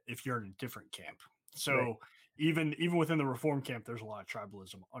in, if you're in a different camp. So even within the reform camp, there's a lot of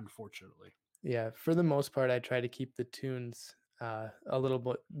tribalism, unfortunately. Yeah, for the most part, I try to keep the tunes a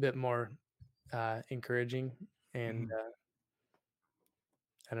little bit more encouraging and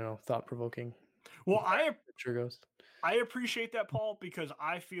I don't know, thought-provoking. Well, I appreciate that, Paul, because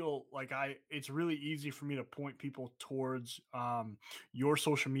I feel like it's really easy for me to point people towards your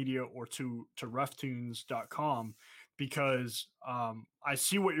social media or to reftunes.com because I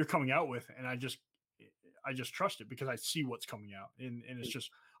see what you're coming out with, and I just trust it because I see what's coming out, and it's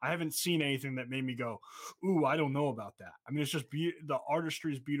just, I haven't seen anything that made me go, ooh, I don't know about that. I mean, it's just the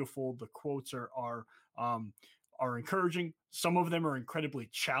artistry is beautiful. The quotes are encouraging. Some of them are incredibly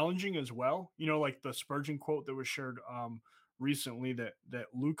challenging as well. You know, like the Spurgeon quote that was shared recently that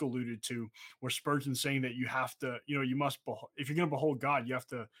Luke alluded to, where Spurgeon saying that you have to, you know, you must, if you're going to behold God, you have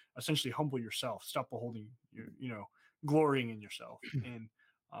to essentially humble yourself, stop beholding, you know, glorying in yourself. And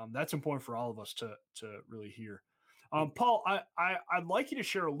that's important for all of us to really hear. Paul, I'd like you to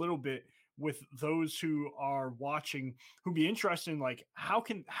share a little bit with those who are watching, who'd be interested in, like, how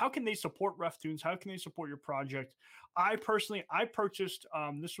can they support RefTunes? How can they support your project? I purchased,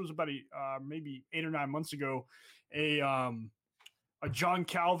 this was about maybe 8 or 9 months ago, a John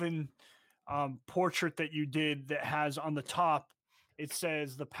Calvin portrait that you did that has on the top, it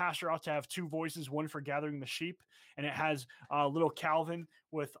says the pastor ought to have 2 voices, one for gathering the sheep. And it has little Calvin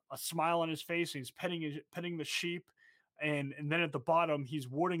with a smile on his face, and he's petting the sheep. And then at the bottom, he's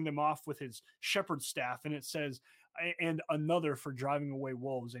warding them off with his shepherd's staff. And it says, and another for driving away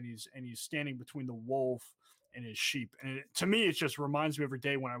wolves. And he's standing between the wolf and his sheep. And to me, it just reminds me every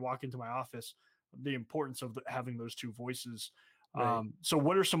day when I walk into my office, the importance of having those 2 voices. Right. So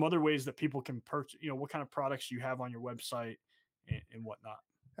what are some other ways that people can purchase, you know, what kind of products you have on your website and whatnot?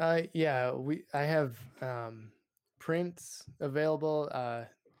 Yeah, I have prints available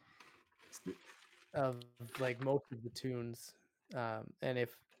of like most of the tunes, and if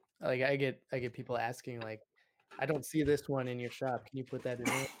like I get people asking, like, I don't see this one in your shop, can you put that in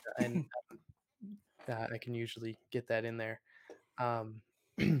there? And I can usually get that in there. Um,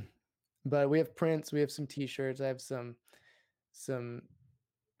 but we have prints, we have some t-shirts. I have some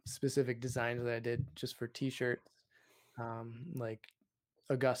specific designs that I did just for t-shirts, like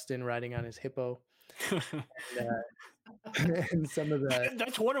Augustine riding on his hippo, and some of the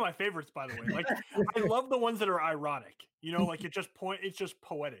That's one of my favorites, by the way. Like, I love the ones that are ironic. Like it's just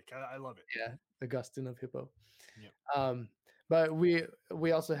poetic. I love it. yeah, Augustine of Hippo. Yep. But we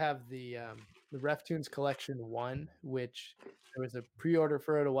also have the RefTunes Collection 1, which there was a pre-order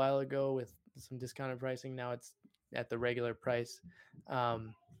for it a while ago with some discounted pricing. Now it's at the regular price.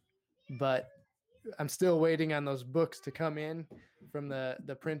 But I'm still waiting on those books to come in from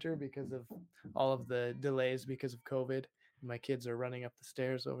the printer because of all of the delays because of COVID. My kids are running up the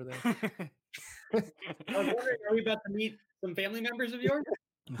stairs over there. I was wondering, are we about to meet some family members of yours?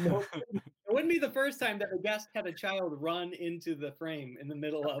 No, it wouldn't be the first time that a guest had a child run into the frame in the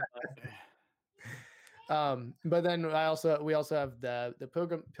middle of. But then we also have the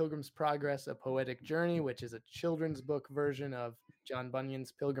Pilgrim's Progress, A Poetic Journey, which is a children's book version of John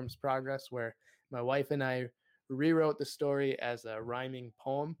Bunyan's Pilgrim's Progress, where my wife and I rewrote the story as a rhyming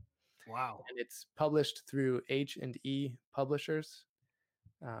poem. Wow. And it's published through H&E Publishers.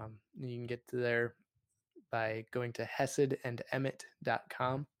 You can get to there by going to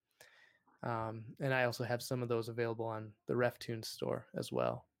HesedandEmmett.com. And I also have some of those available on the RefTunes store as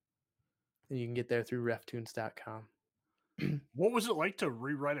well. And you can get there through reftunes.com. What was it like to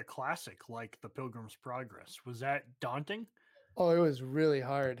rewrite a classic like The Pilgrim's Progress? Was that daunting? Oh, it was really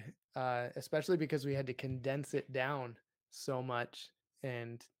hard, especially because we had to condense it down so much,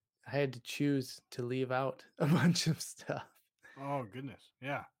 and I had to choose to leave out a bunch of stuff. Oh, goodness.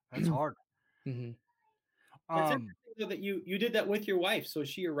 Yeah, that's hard. Mm-hmm. It's interesting though that you did that with your wife. So is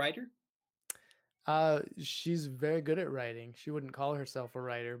she a writer? She's very good at writing. She wouldn't call herself a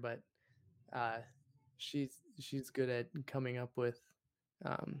writer, but she's good at coming up with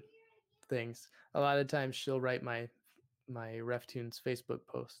things. A lot of times she'll write my RefTunes Facebook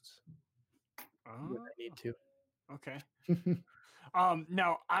posts when I need to. Okay.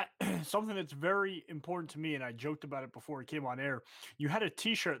 Now, something that's very important to me, and I joked about it before it came on air. You had a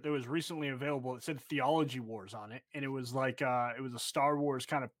T-shirt that was recently available. It said Theology Wars on it, and it was like it was a Star Wars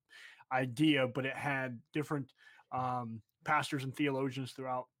kind of idea, but it had different pastors and theologians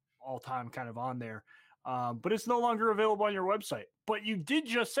throughout all time kind of on there. But it's no longer available on your website. But you did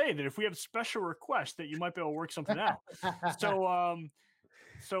just say that if we have special requests, that you might be able to work something out. So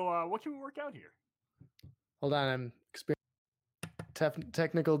what can we work out here? Hold on, I'm experiencing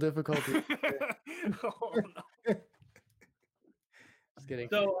technical difficulty. Oh, no. Just kidding.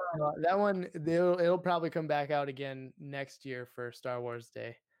 So that one, it'll probably come back out again next year for Star Wars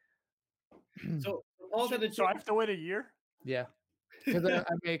Day. So Paul had So I have to wait a year? Yeah, because I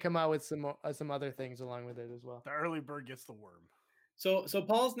may come out with some other things along with it as well. The early bird gets the worm. So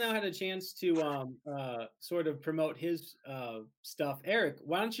Paul's now had a chance to sort of promote his stuff. Eric,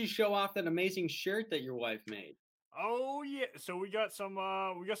 why don't you show off that amazing shirt that your wife made? Oh yeah, so we got some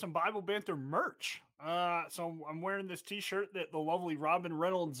Bible Banter merch. So I'm wearing this T-shirt that the lovely Robin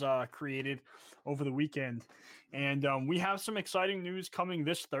Reynolds created over the weekend, and we have some exciting news coming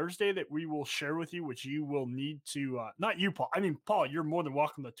this Thursday that we will share with you, which you will need to not you, Paul. I mean, Paul, you're more than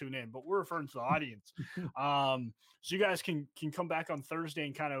welcome to tune in, but we're referring to the audience. So you guys can come back on Thursday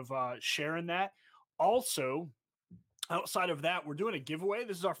and kind of share in that. Also, outside of that, we're doing a giveaway.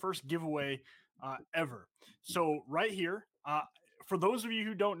 This is our first giveaway ever. So right here, for those of you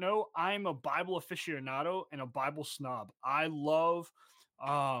who don't know, I'm a Bible aficionado and a Bible snob. I love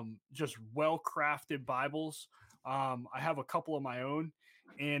just well-crafted Bibles. I have a couple of my own,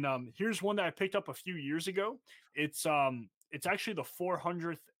 and here's one that I picked up a few years ago. It's actually the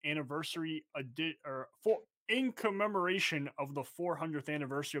 400th anniversary in commemoration of the 400th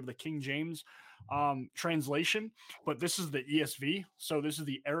anniversary of the King James translation, but this is the ESV, so this is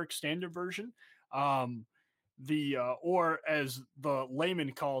the Eric Standard Version. Or as the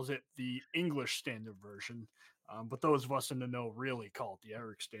layman calls it, the English Standard Version. But those of us in the know really call it the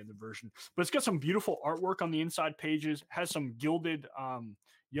Eric Standard Version. But it's got some beautiful artwork on the inside pages, has some gilded,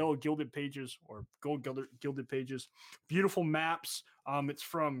 yellow gilded pages or gold gilded pages, beautiful maps. It's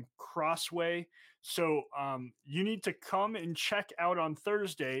from Crossway. So you need to come and check out on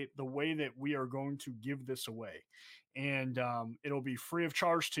Thursday the way that we are going to give this away. And it'll be free of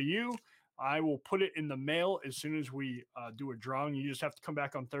charge to you. I will put it in the mail as soon as we do a drawing. You just have to come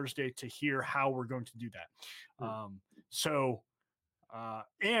back on Thursday to hear how we're going to do that.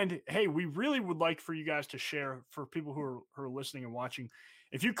 And hey, we really would like for you guys to share, for people who are listening and watching.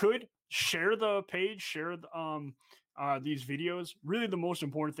 If you could share the page, share these videos. Really, the most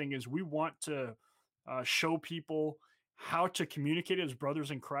important thing is we want to show people how to communicate as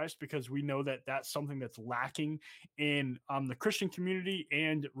brothers in Christ, because we know that that's something that's lacking in the Christian community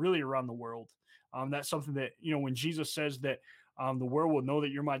and really around the world. That's something that, when Jesus says that the world will know that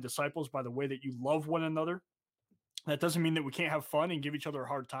you're my disciples by the way that you love one another, that doesn't mean that we can't have fun and give each other a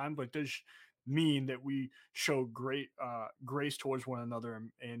hard time, but it does mean that we show great grace towards one another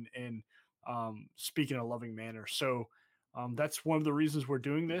and speak in a loving manner. So that's one of the reasons we're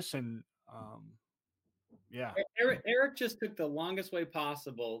doing this. And yeah. Eric just took the longest way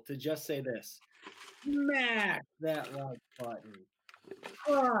possible to just say this. Smash that like button.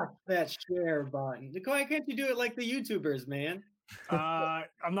 Crush that share button. Why can't you do it like the YouTubers, man?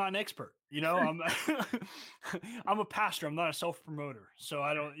 I'm not an expert, I'm I'm a pastor. I'm not a self-promoter. So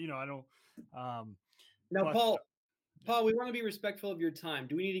I don't. Now, but, Paul, we want to be respectful of your time.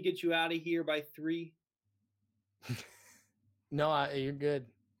 Do we need to get you out of here by 3? No, you're good.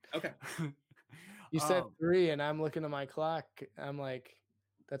 Okay. You said 3 and I'm looking at my clock. I'm like,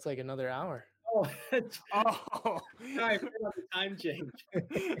 that's like another hour. Oh, sorry for the time change.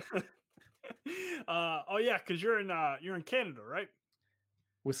 Oh yeah, because you're in Canada, right?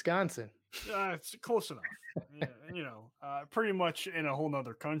 Wisconsin. It's close enough. Pretty much in a whole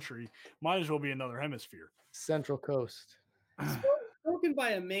nother country. Might as well be another hemisphere. Central Coast. Spoken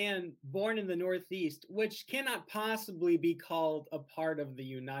by a man born in the Northeast, which cannot possibly be called a part of the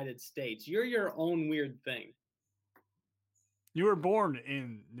United States. You're your own weird thing. You were born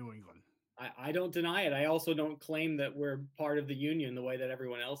in New England. I don't deny it. I also don't claim that we're part of the union the way that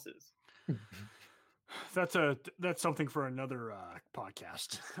everyone else is. That's something for another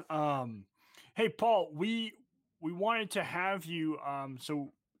podcast. Hey, Paul, we wanted to have you.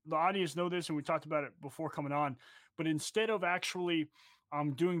 So the audience know this, and we talked about it before coming on. But instead of actually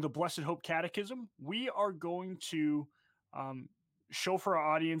doing the Blessed Hope Catechism, we are going to show for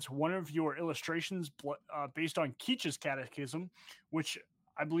our audience one of your illustrations based on Keach's Catechism, which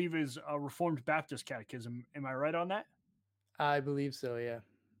I believe is a Reformed Baptist Catechism. Am I right on that? I believe so, yeah.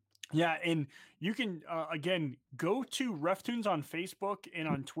 Yeah, and you can, again, go to RefTunes on Facebook and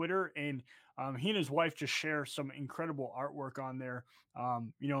on Twitter, and he and his wife just share some incredible artwork on there,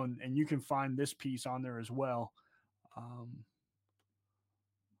 and you can find this piece on there as well.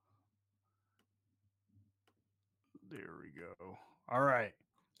 There we go. All right.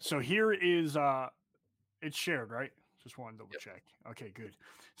 So here is, it's shared, right? Just wanted to double check. Okay, good.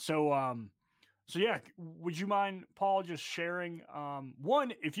 So yeah, would you mind, Paul, just sharing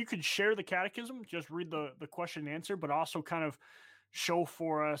one, if you could share the catechism, just read the question and answer, but also kind of show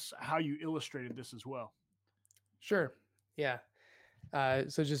for us how you illustrated this as well. Sure. Yeah.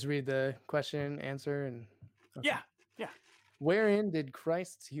 So just read the question and answer and okay. Yeah. Wherein did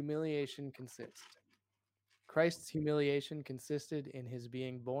Christ's humiliation consist? Christ's humiliation consisted in his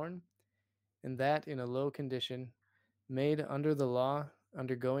being born, and that in a low condition, made under the law,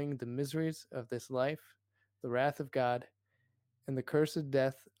 undergoing the miseries of this life, the wrath of God, and the cursed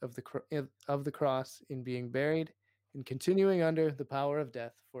death of the cross, in being buried, and continuing under the power of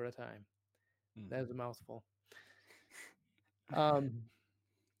death for a time. That is a mouthful. So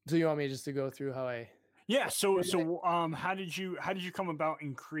you want me just to go through how I? Yeah. So how did you come about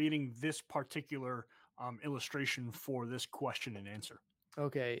in creating this particular illustration for this question and answer?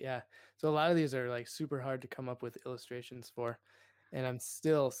 Okay, yeah. So a lot of these are like super hard to come up with illustrations for, and I'm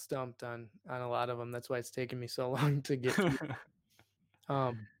still stumped on a lot of them. That's why it's taken me so long to get to.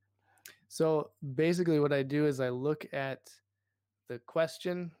 So basically what I do is I look at the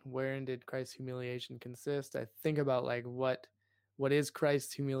question, wherein did Christ's humiliation consist? I think about like what is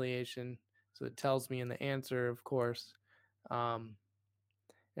Christ's humiliation? So it tells me in the answer, of course. And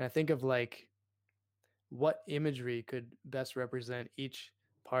I think of like what imagery could best represent each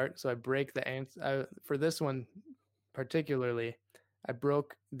part. So I break the answer for this one particularly. I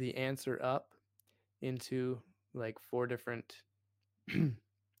broke the answer up into like four different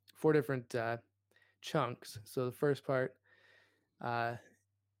chunks. So the first part,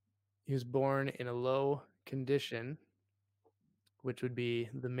 he was born in a low condition, which would be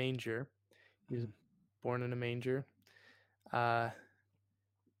the manger. He was born in a manger.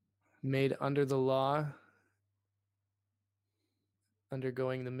 Made under the law,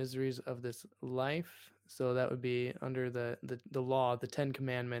 undergoing the miseries of this life. So that would be under the law, the 10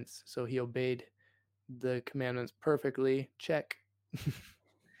 commandments. So he obeyed the commandments perfectly. Check.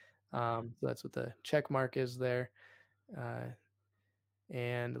 So that's what the check mark is there.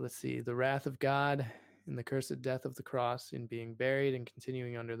 And let's see, the wrath of God and the cursed death of the cross, in being buried and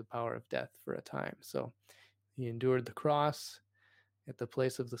continuing under the power of death for a time. So he endured the cross at the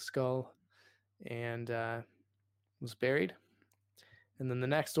place of the skull and was buried. And then the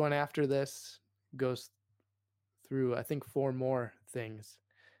next one after this goes through, I think, 4 more things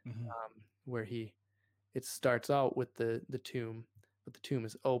where it starts out with the tomb, but the tomb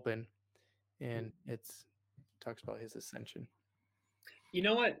is open, and it's talks about his ascension. You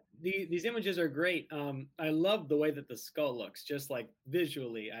know what? These images are great. I love the way that the skull looks, just like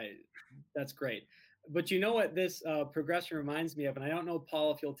visually. That's great. But you know what this progression reminds me of, and I don't know,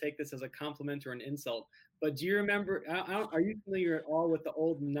 Paul, if you'll take this as a compliment or an insult. But do you remember? Are you familiar at all with the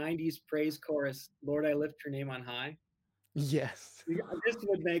old '90s praise chorus, "Lord, I lift your name on high"? Yes. This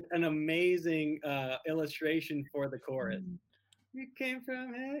would make an amazing illustration for the chorus. You came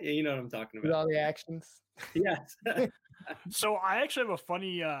from here. Yeah, you know what I'm talking about. With all the actions. Yes. So I actually have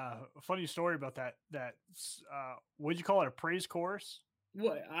a funny story about that. What'd you call it? A praise chorus?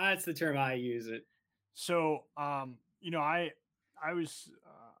 What? That's the term I use it. So, I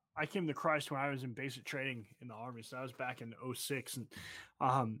came to Christ when I was in basic training in the Army. So I was back in 2006. And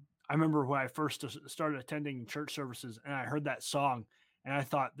I remember when I first started attending church services and I heard that song and I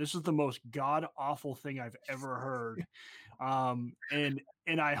thought, this is the most god awful thing I've ever heard.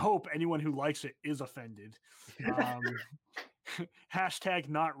 And I hope anyone who likes it is offended. Hashtag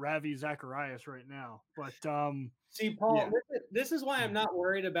not Ravi Zacharias right now. But see, Paul, this is why I'm not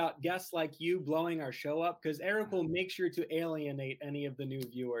worried about guests like you blowing our show up, because Eric will make sure to alienate any of the new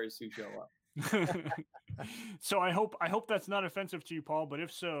viewers who show up. So I hope that's not offensive to you, Paul. But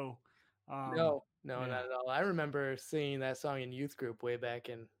if so, no, not at all. I remember singing that song in youth group way back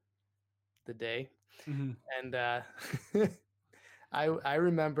in the day, and I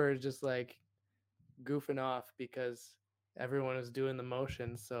remember just like goofing off because everyone was doing the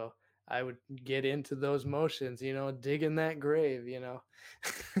motions, so I would get into those motions, dig in that grave,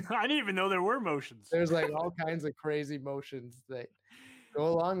 I didn't even know there were motions. There's like all kinds of crazy motions that go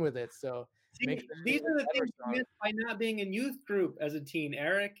along with it. So these are the things you missed by not being in youth group as a teen,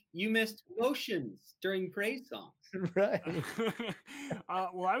 Eric. You missed motions during praise songs. Right.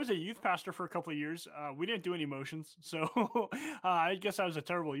 Well, I was a youth pastor for a couple of years. We didn't do any motions, so I guess I was a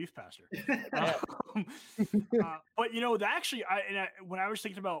terrible youth pastor. But actually, when I was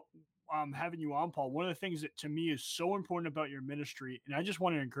thinking about having you on, Paul, one of the things that to me is so important about your ministry, and I just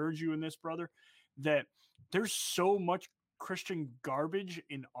want to encourage you in this, brother, that there's so much Christian garbage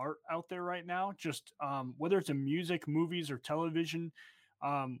in art out there right now, just whether it's in music, movies, or television,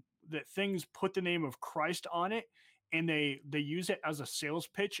 that things put the name of Christ on it and they use it as a sales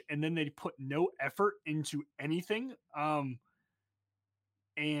pitch, and then they put no effort into anything.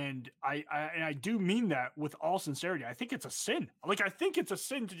 And I do mean that with all sincerity. I think it's a sin. Like, I think it's a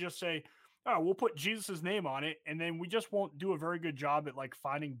sin to just say, oh, we'll put Jesus's name on it, and then we just won't do a very good job at like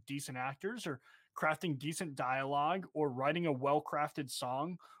finding decent actors or crafting decent dialogue or writing a well-crafted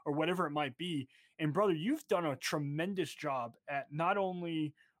song or whatever it might be. And brother, you've done a tremendous job at not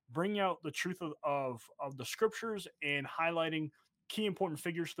only bringing out the truth of the scriptures and highlighting key important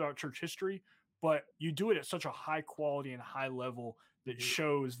figures throughout church history, but you do it at such a high quality and high level that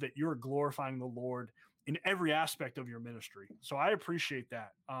shows that you're glorifying the Lord in every aspect of your ministry. So I appreciate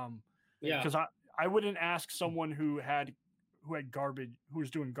that. Because I wouldn't ask someone who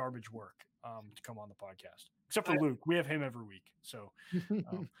was doing garbage work to come on the podcast, except for Luke. We have him every week. So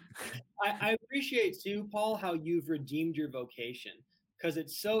I appreciate too, Paul, how you've redeemed your vocation, because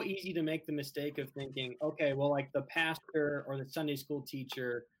it's so easy to make the mistake of thinking, okay, well, like the pastor or the Sunday school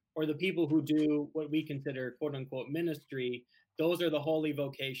teacher or the people who do what we consider quote unquote ministry, those are the holy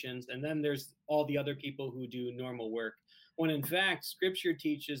vocations. And then there's all the other people who do normal work. When in fact, scripture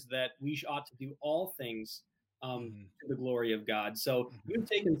teaches that we ought to do all things to the glory of God. So you've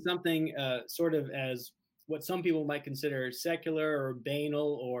taken something sort of as what some people might consider secular or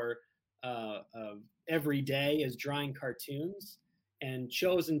banal or everyday as drawing cartoons, and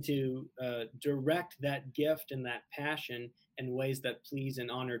chosen to direct that gift and that passion in ways that please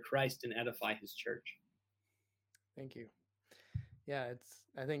and honor Christ and edify his church. Thank you. Yeah,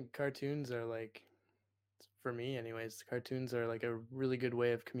 I think cartoons are like, for me anyways, cartoons are like a really good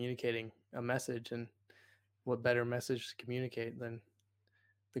way of communicating a message, and what better message to communicate than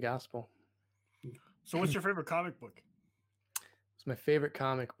the gospel. So what's your favorite comic book? It's my favorite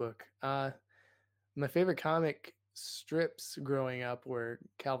comic book. My favorite comic strips growing up were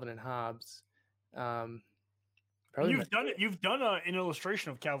Calvin and Hobbes. You've done an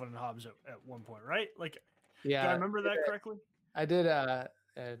illustration of Calvin and Hobbes at one point, right? Like, yeah, do I remember that correctly? I did a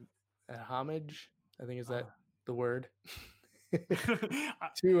homage, I think is that the word,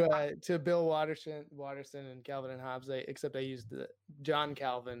 to Bill Watterson and Calvin and Hobbes. Except I used the John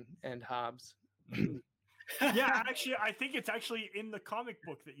Calvin and Hobbes. Yeah, actually, I think it's actually in the comic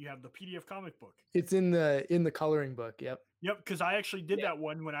book that you have, the PDF comic book. It's in the coloring book. Yep. Yep, because I actually did that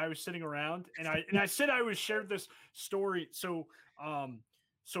one when I was sitting around, and I said I would share this story. So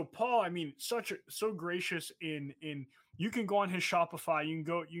Paul, I mean, so gracious in you can go on his Shopify, you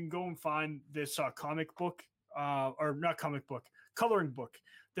can go and find this comic book, or not comic book, coloring book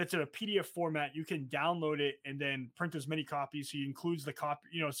that's in a PDF format. You can download it and then print as many copies. He includes the copy,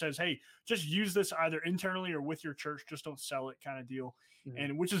 says, hey, just use this either internally or with your church, just don't sell it, kind of deal. Mm-hmm.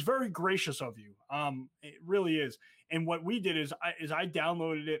 And which is very gracious of you. It really is. And what we did is I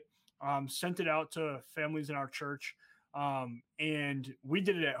downloaded it, sent it out to families in our church, and we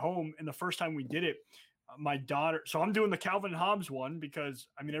did it at home. And the first time we did it, my daughter, so I'm doing the Calvin Hobbes one because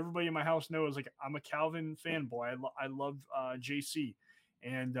I mean everybody in my house knows like I'm a Calvin fanboy. I love JC,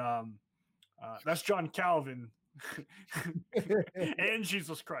 and that's John Calvin and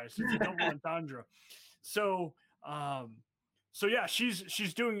Jesus Christ. It's a double entendre. So yeah,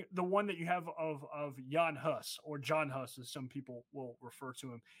 she's doing the one that you have of Jan Hus, or John Hus, as some people will refer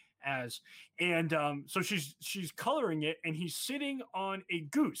to him as. And so she's coloring it, and he's sitting on a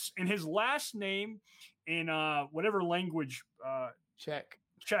goose, and his last name in whatever language, Czech,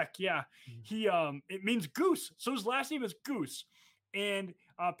 yeah, he it means goose, so his last name is Goose. And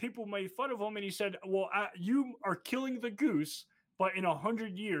people made fun of him, and he said, well, you are killing the goose, but in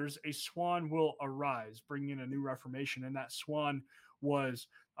 100 years, a swan will arise, bringing in a new reformation. And that swan was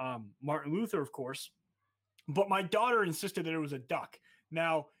Martin Luther, of course. But my daughter insisted that it was a duck.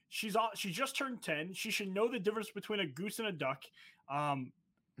 Now, she just turned 10. She should know the difference between a goose and a duck.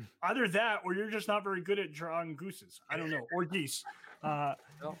 Either that, or you're just not very good at drawing gooses. I don't know, or geese. No.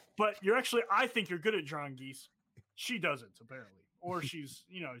 But I think you're good at drawing geese. She doesn't, apparently. Or she's,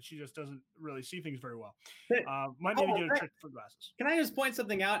 she just doesn't really see things very well. Might need to get a trick for glasses. Can I just point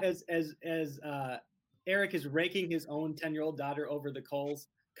something out as Eric is raking his own 10-year-old daughter over the coals?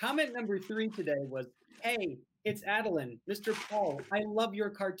 Comment number 3 today was, hey, it's Adeline. Mr. Paul, I love your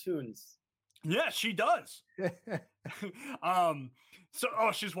cartoons. Yeah, she does.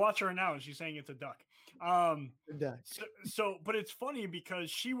 She's watching her now and she's saying it's a duck. But it's funny because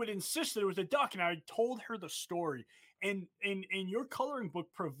she would insist that it was a duck, and I told her the story. And your coloring book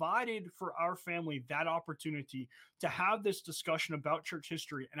provided for our family that opportunity to have this discussion about church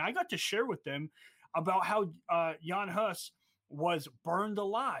history. And I got to share with them about how Jan Hus was burned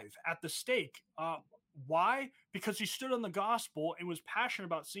alive at the stake. Why? Because he stood on the gospel and was passionate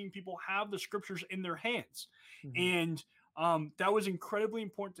about seeing people have the scriptures in their hands. Mm-hmm. And that was incredibly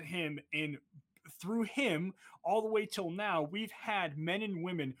important to him. And through him, all the way till now, we've had men and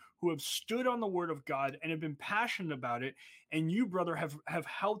women who have stood on the word of God and have been passionate about it. And you, brother, have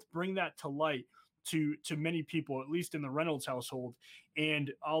helped bring that to light to many people, at least in the Reynolds household.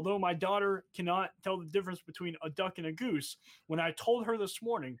 And although my daughter cannot tell the difference between a duck and a goose, when I told her this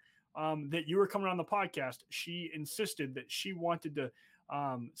morning that you were coming on the podcast, she insisted that she wanted to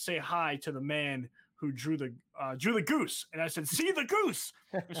say hi to the man who drew the goose. And I said, see the goose?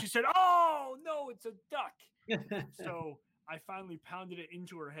 And she said, oh, no, it's a duck. So I finally pounded it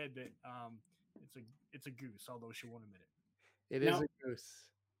into her head that it's a goose, although she won't admit it. It is a goose.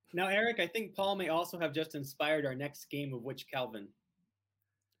 Now, Eric, I think Paul may also have just inspired our next game of Which Calvin?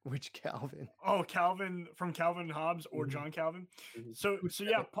 Which Calvin? Oh, Calvin from Calvin Hobbes or John Calvin. Mm-hmm. So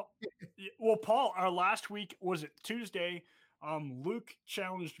yeah, Paul, our last week, was it Tuesday? Luke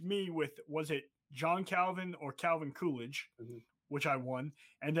challenged me with, was it John Calvin or Calvin Coolidge, which I won.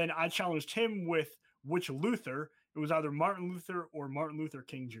 And then I challenged him with which Luther. It was either Martin Luther or Martin Luther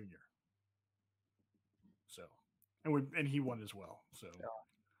King Jr. So, and he won as well. So,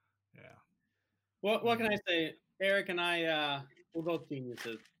 yeah. Well, what can I say? Eric and I, we're both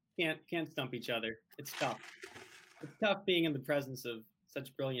geniuses. Can't stump each other. It's tough. It's tough being in the presence of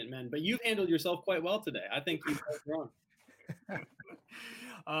such brilliant men. But you've handled yourself quite well today. I think you've both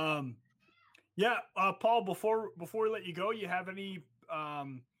grown. Yeah, Paul. Before we let you go, you have any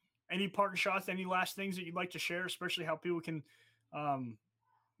parting shots? Any last things that you'd like to share? Especially how people can,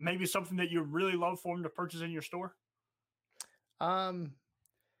 maybe something that you really love for them to purchase in your store.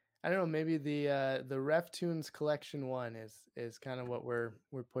 I don't know. Maybe the RefTunes Collection 1 is kind of what we're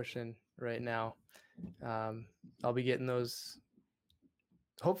pushing right now. I'll be getting those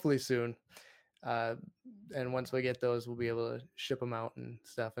hopefully soon. And once we get those, we'll be able to ship them out and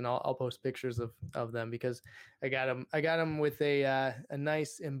stuff. And I'll post pictures of them because I got them with a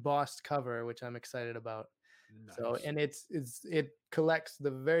nice embossed cover, which I'm excited about. Nice. So, and it collects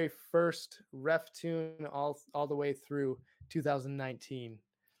the very first RefTune all the way through 2019.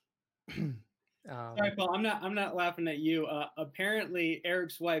 Sorry, Paul. I'm not laughing at you. Apparently,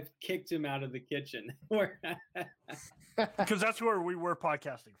 Eric's wife kicked him out of the kitchen. Because that's where we were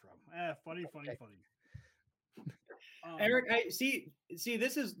podcasting from. Funny. Eric, I see.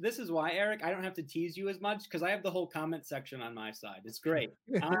 This is why, Eric, I don't have to tease you as much because I have the whole comment section on my side. It's great.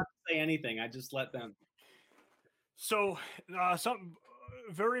 I don't have to say anything. I just let them. So, something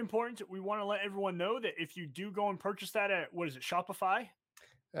very important. We want to let everyone know that if you do go and purchase that at Shopify.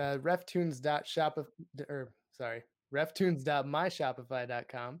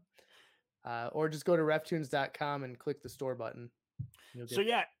 reftunes.myshopify.com, or just go to reftunes.com and click the store button. So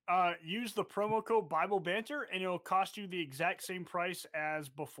use the promo code Bible Banter and it'll cost you the exact same price as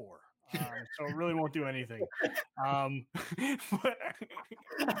before. So it really won't do anything.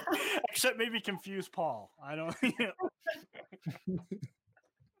 Except maybe confuse Paul. I don't.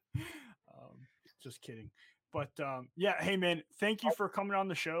 Just kidding. But hey man, thank you for coming on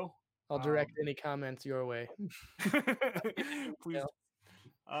the show. I'll direct any comments your way. Please.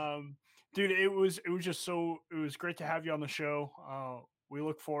 Dude, it was great to have you on the show. We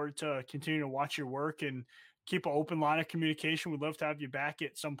look forward to continuing to watch your work and keep an open line of communication. We'd love to have you back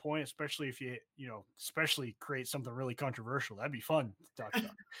at some point, especially if you create something really controversial. That'd be fun to talk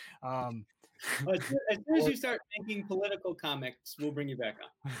about. As soon as you start making political comics, we'll bring you back on.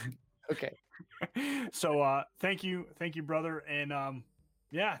 Okay. So thank you, brother. And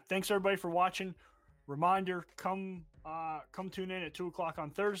thanks everybody for watching. Reminder, come tune in at 2:00 on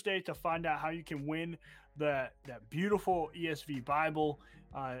Thursday to find out how you can win that beautiful ESV Bible.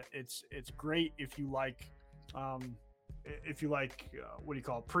 It's great if you like what do you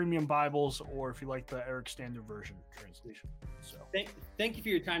call it, premium Bibles, or if you like the Eric Standard Version translation. So thank you for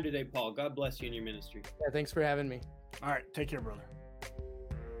your time today, Paul. God bless you in your ministry. Yeah, thanks for having me. All right, take care, brother.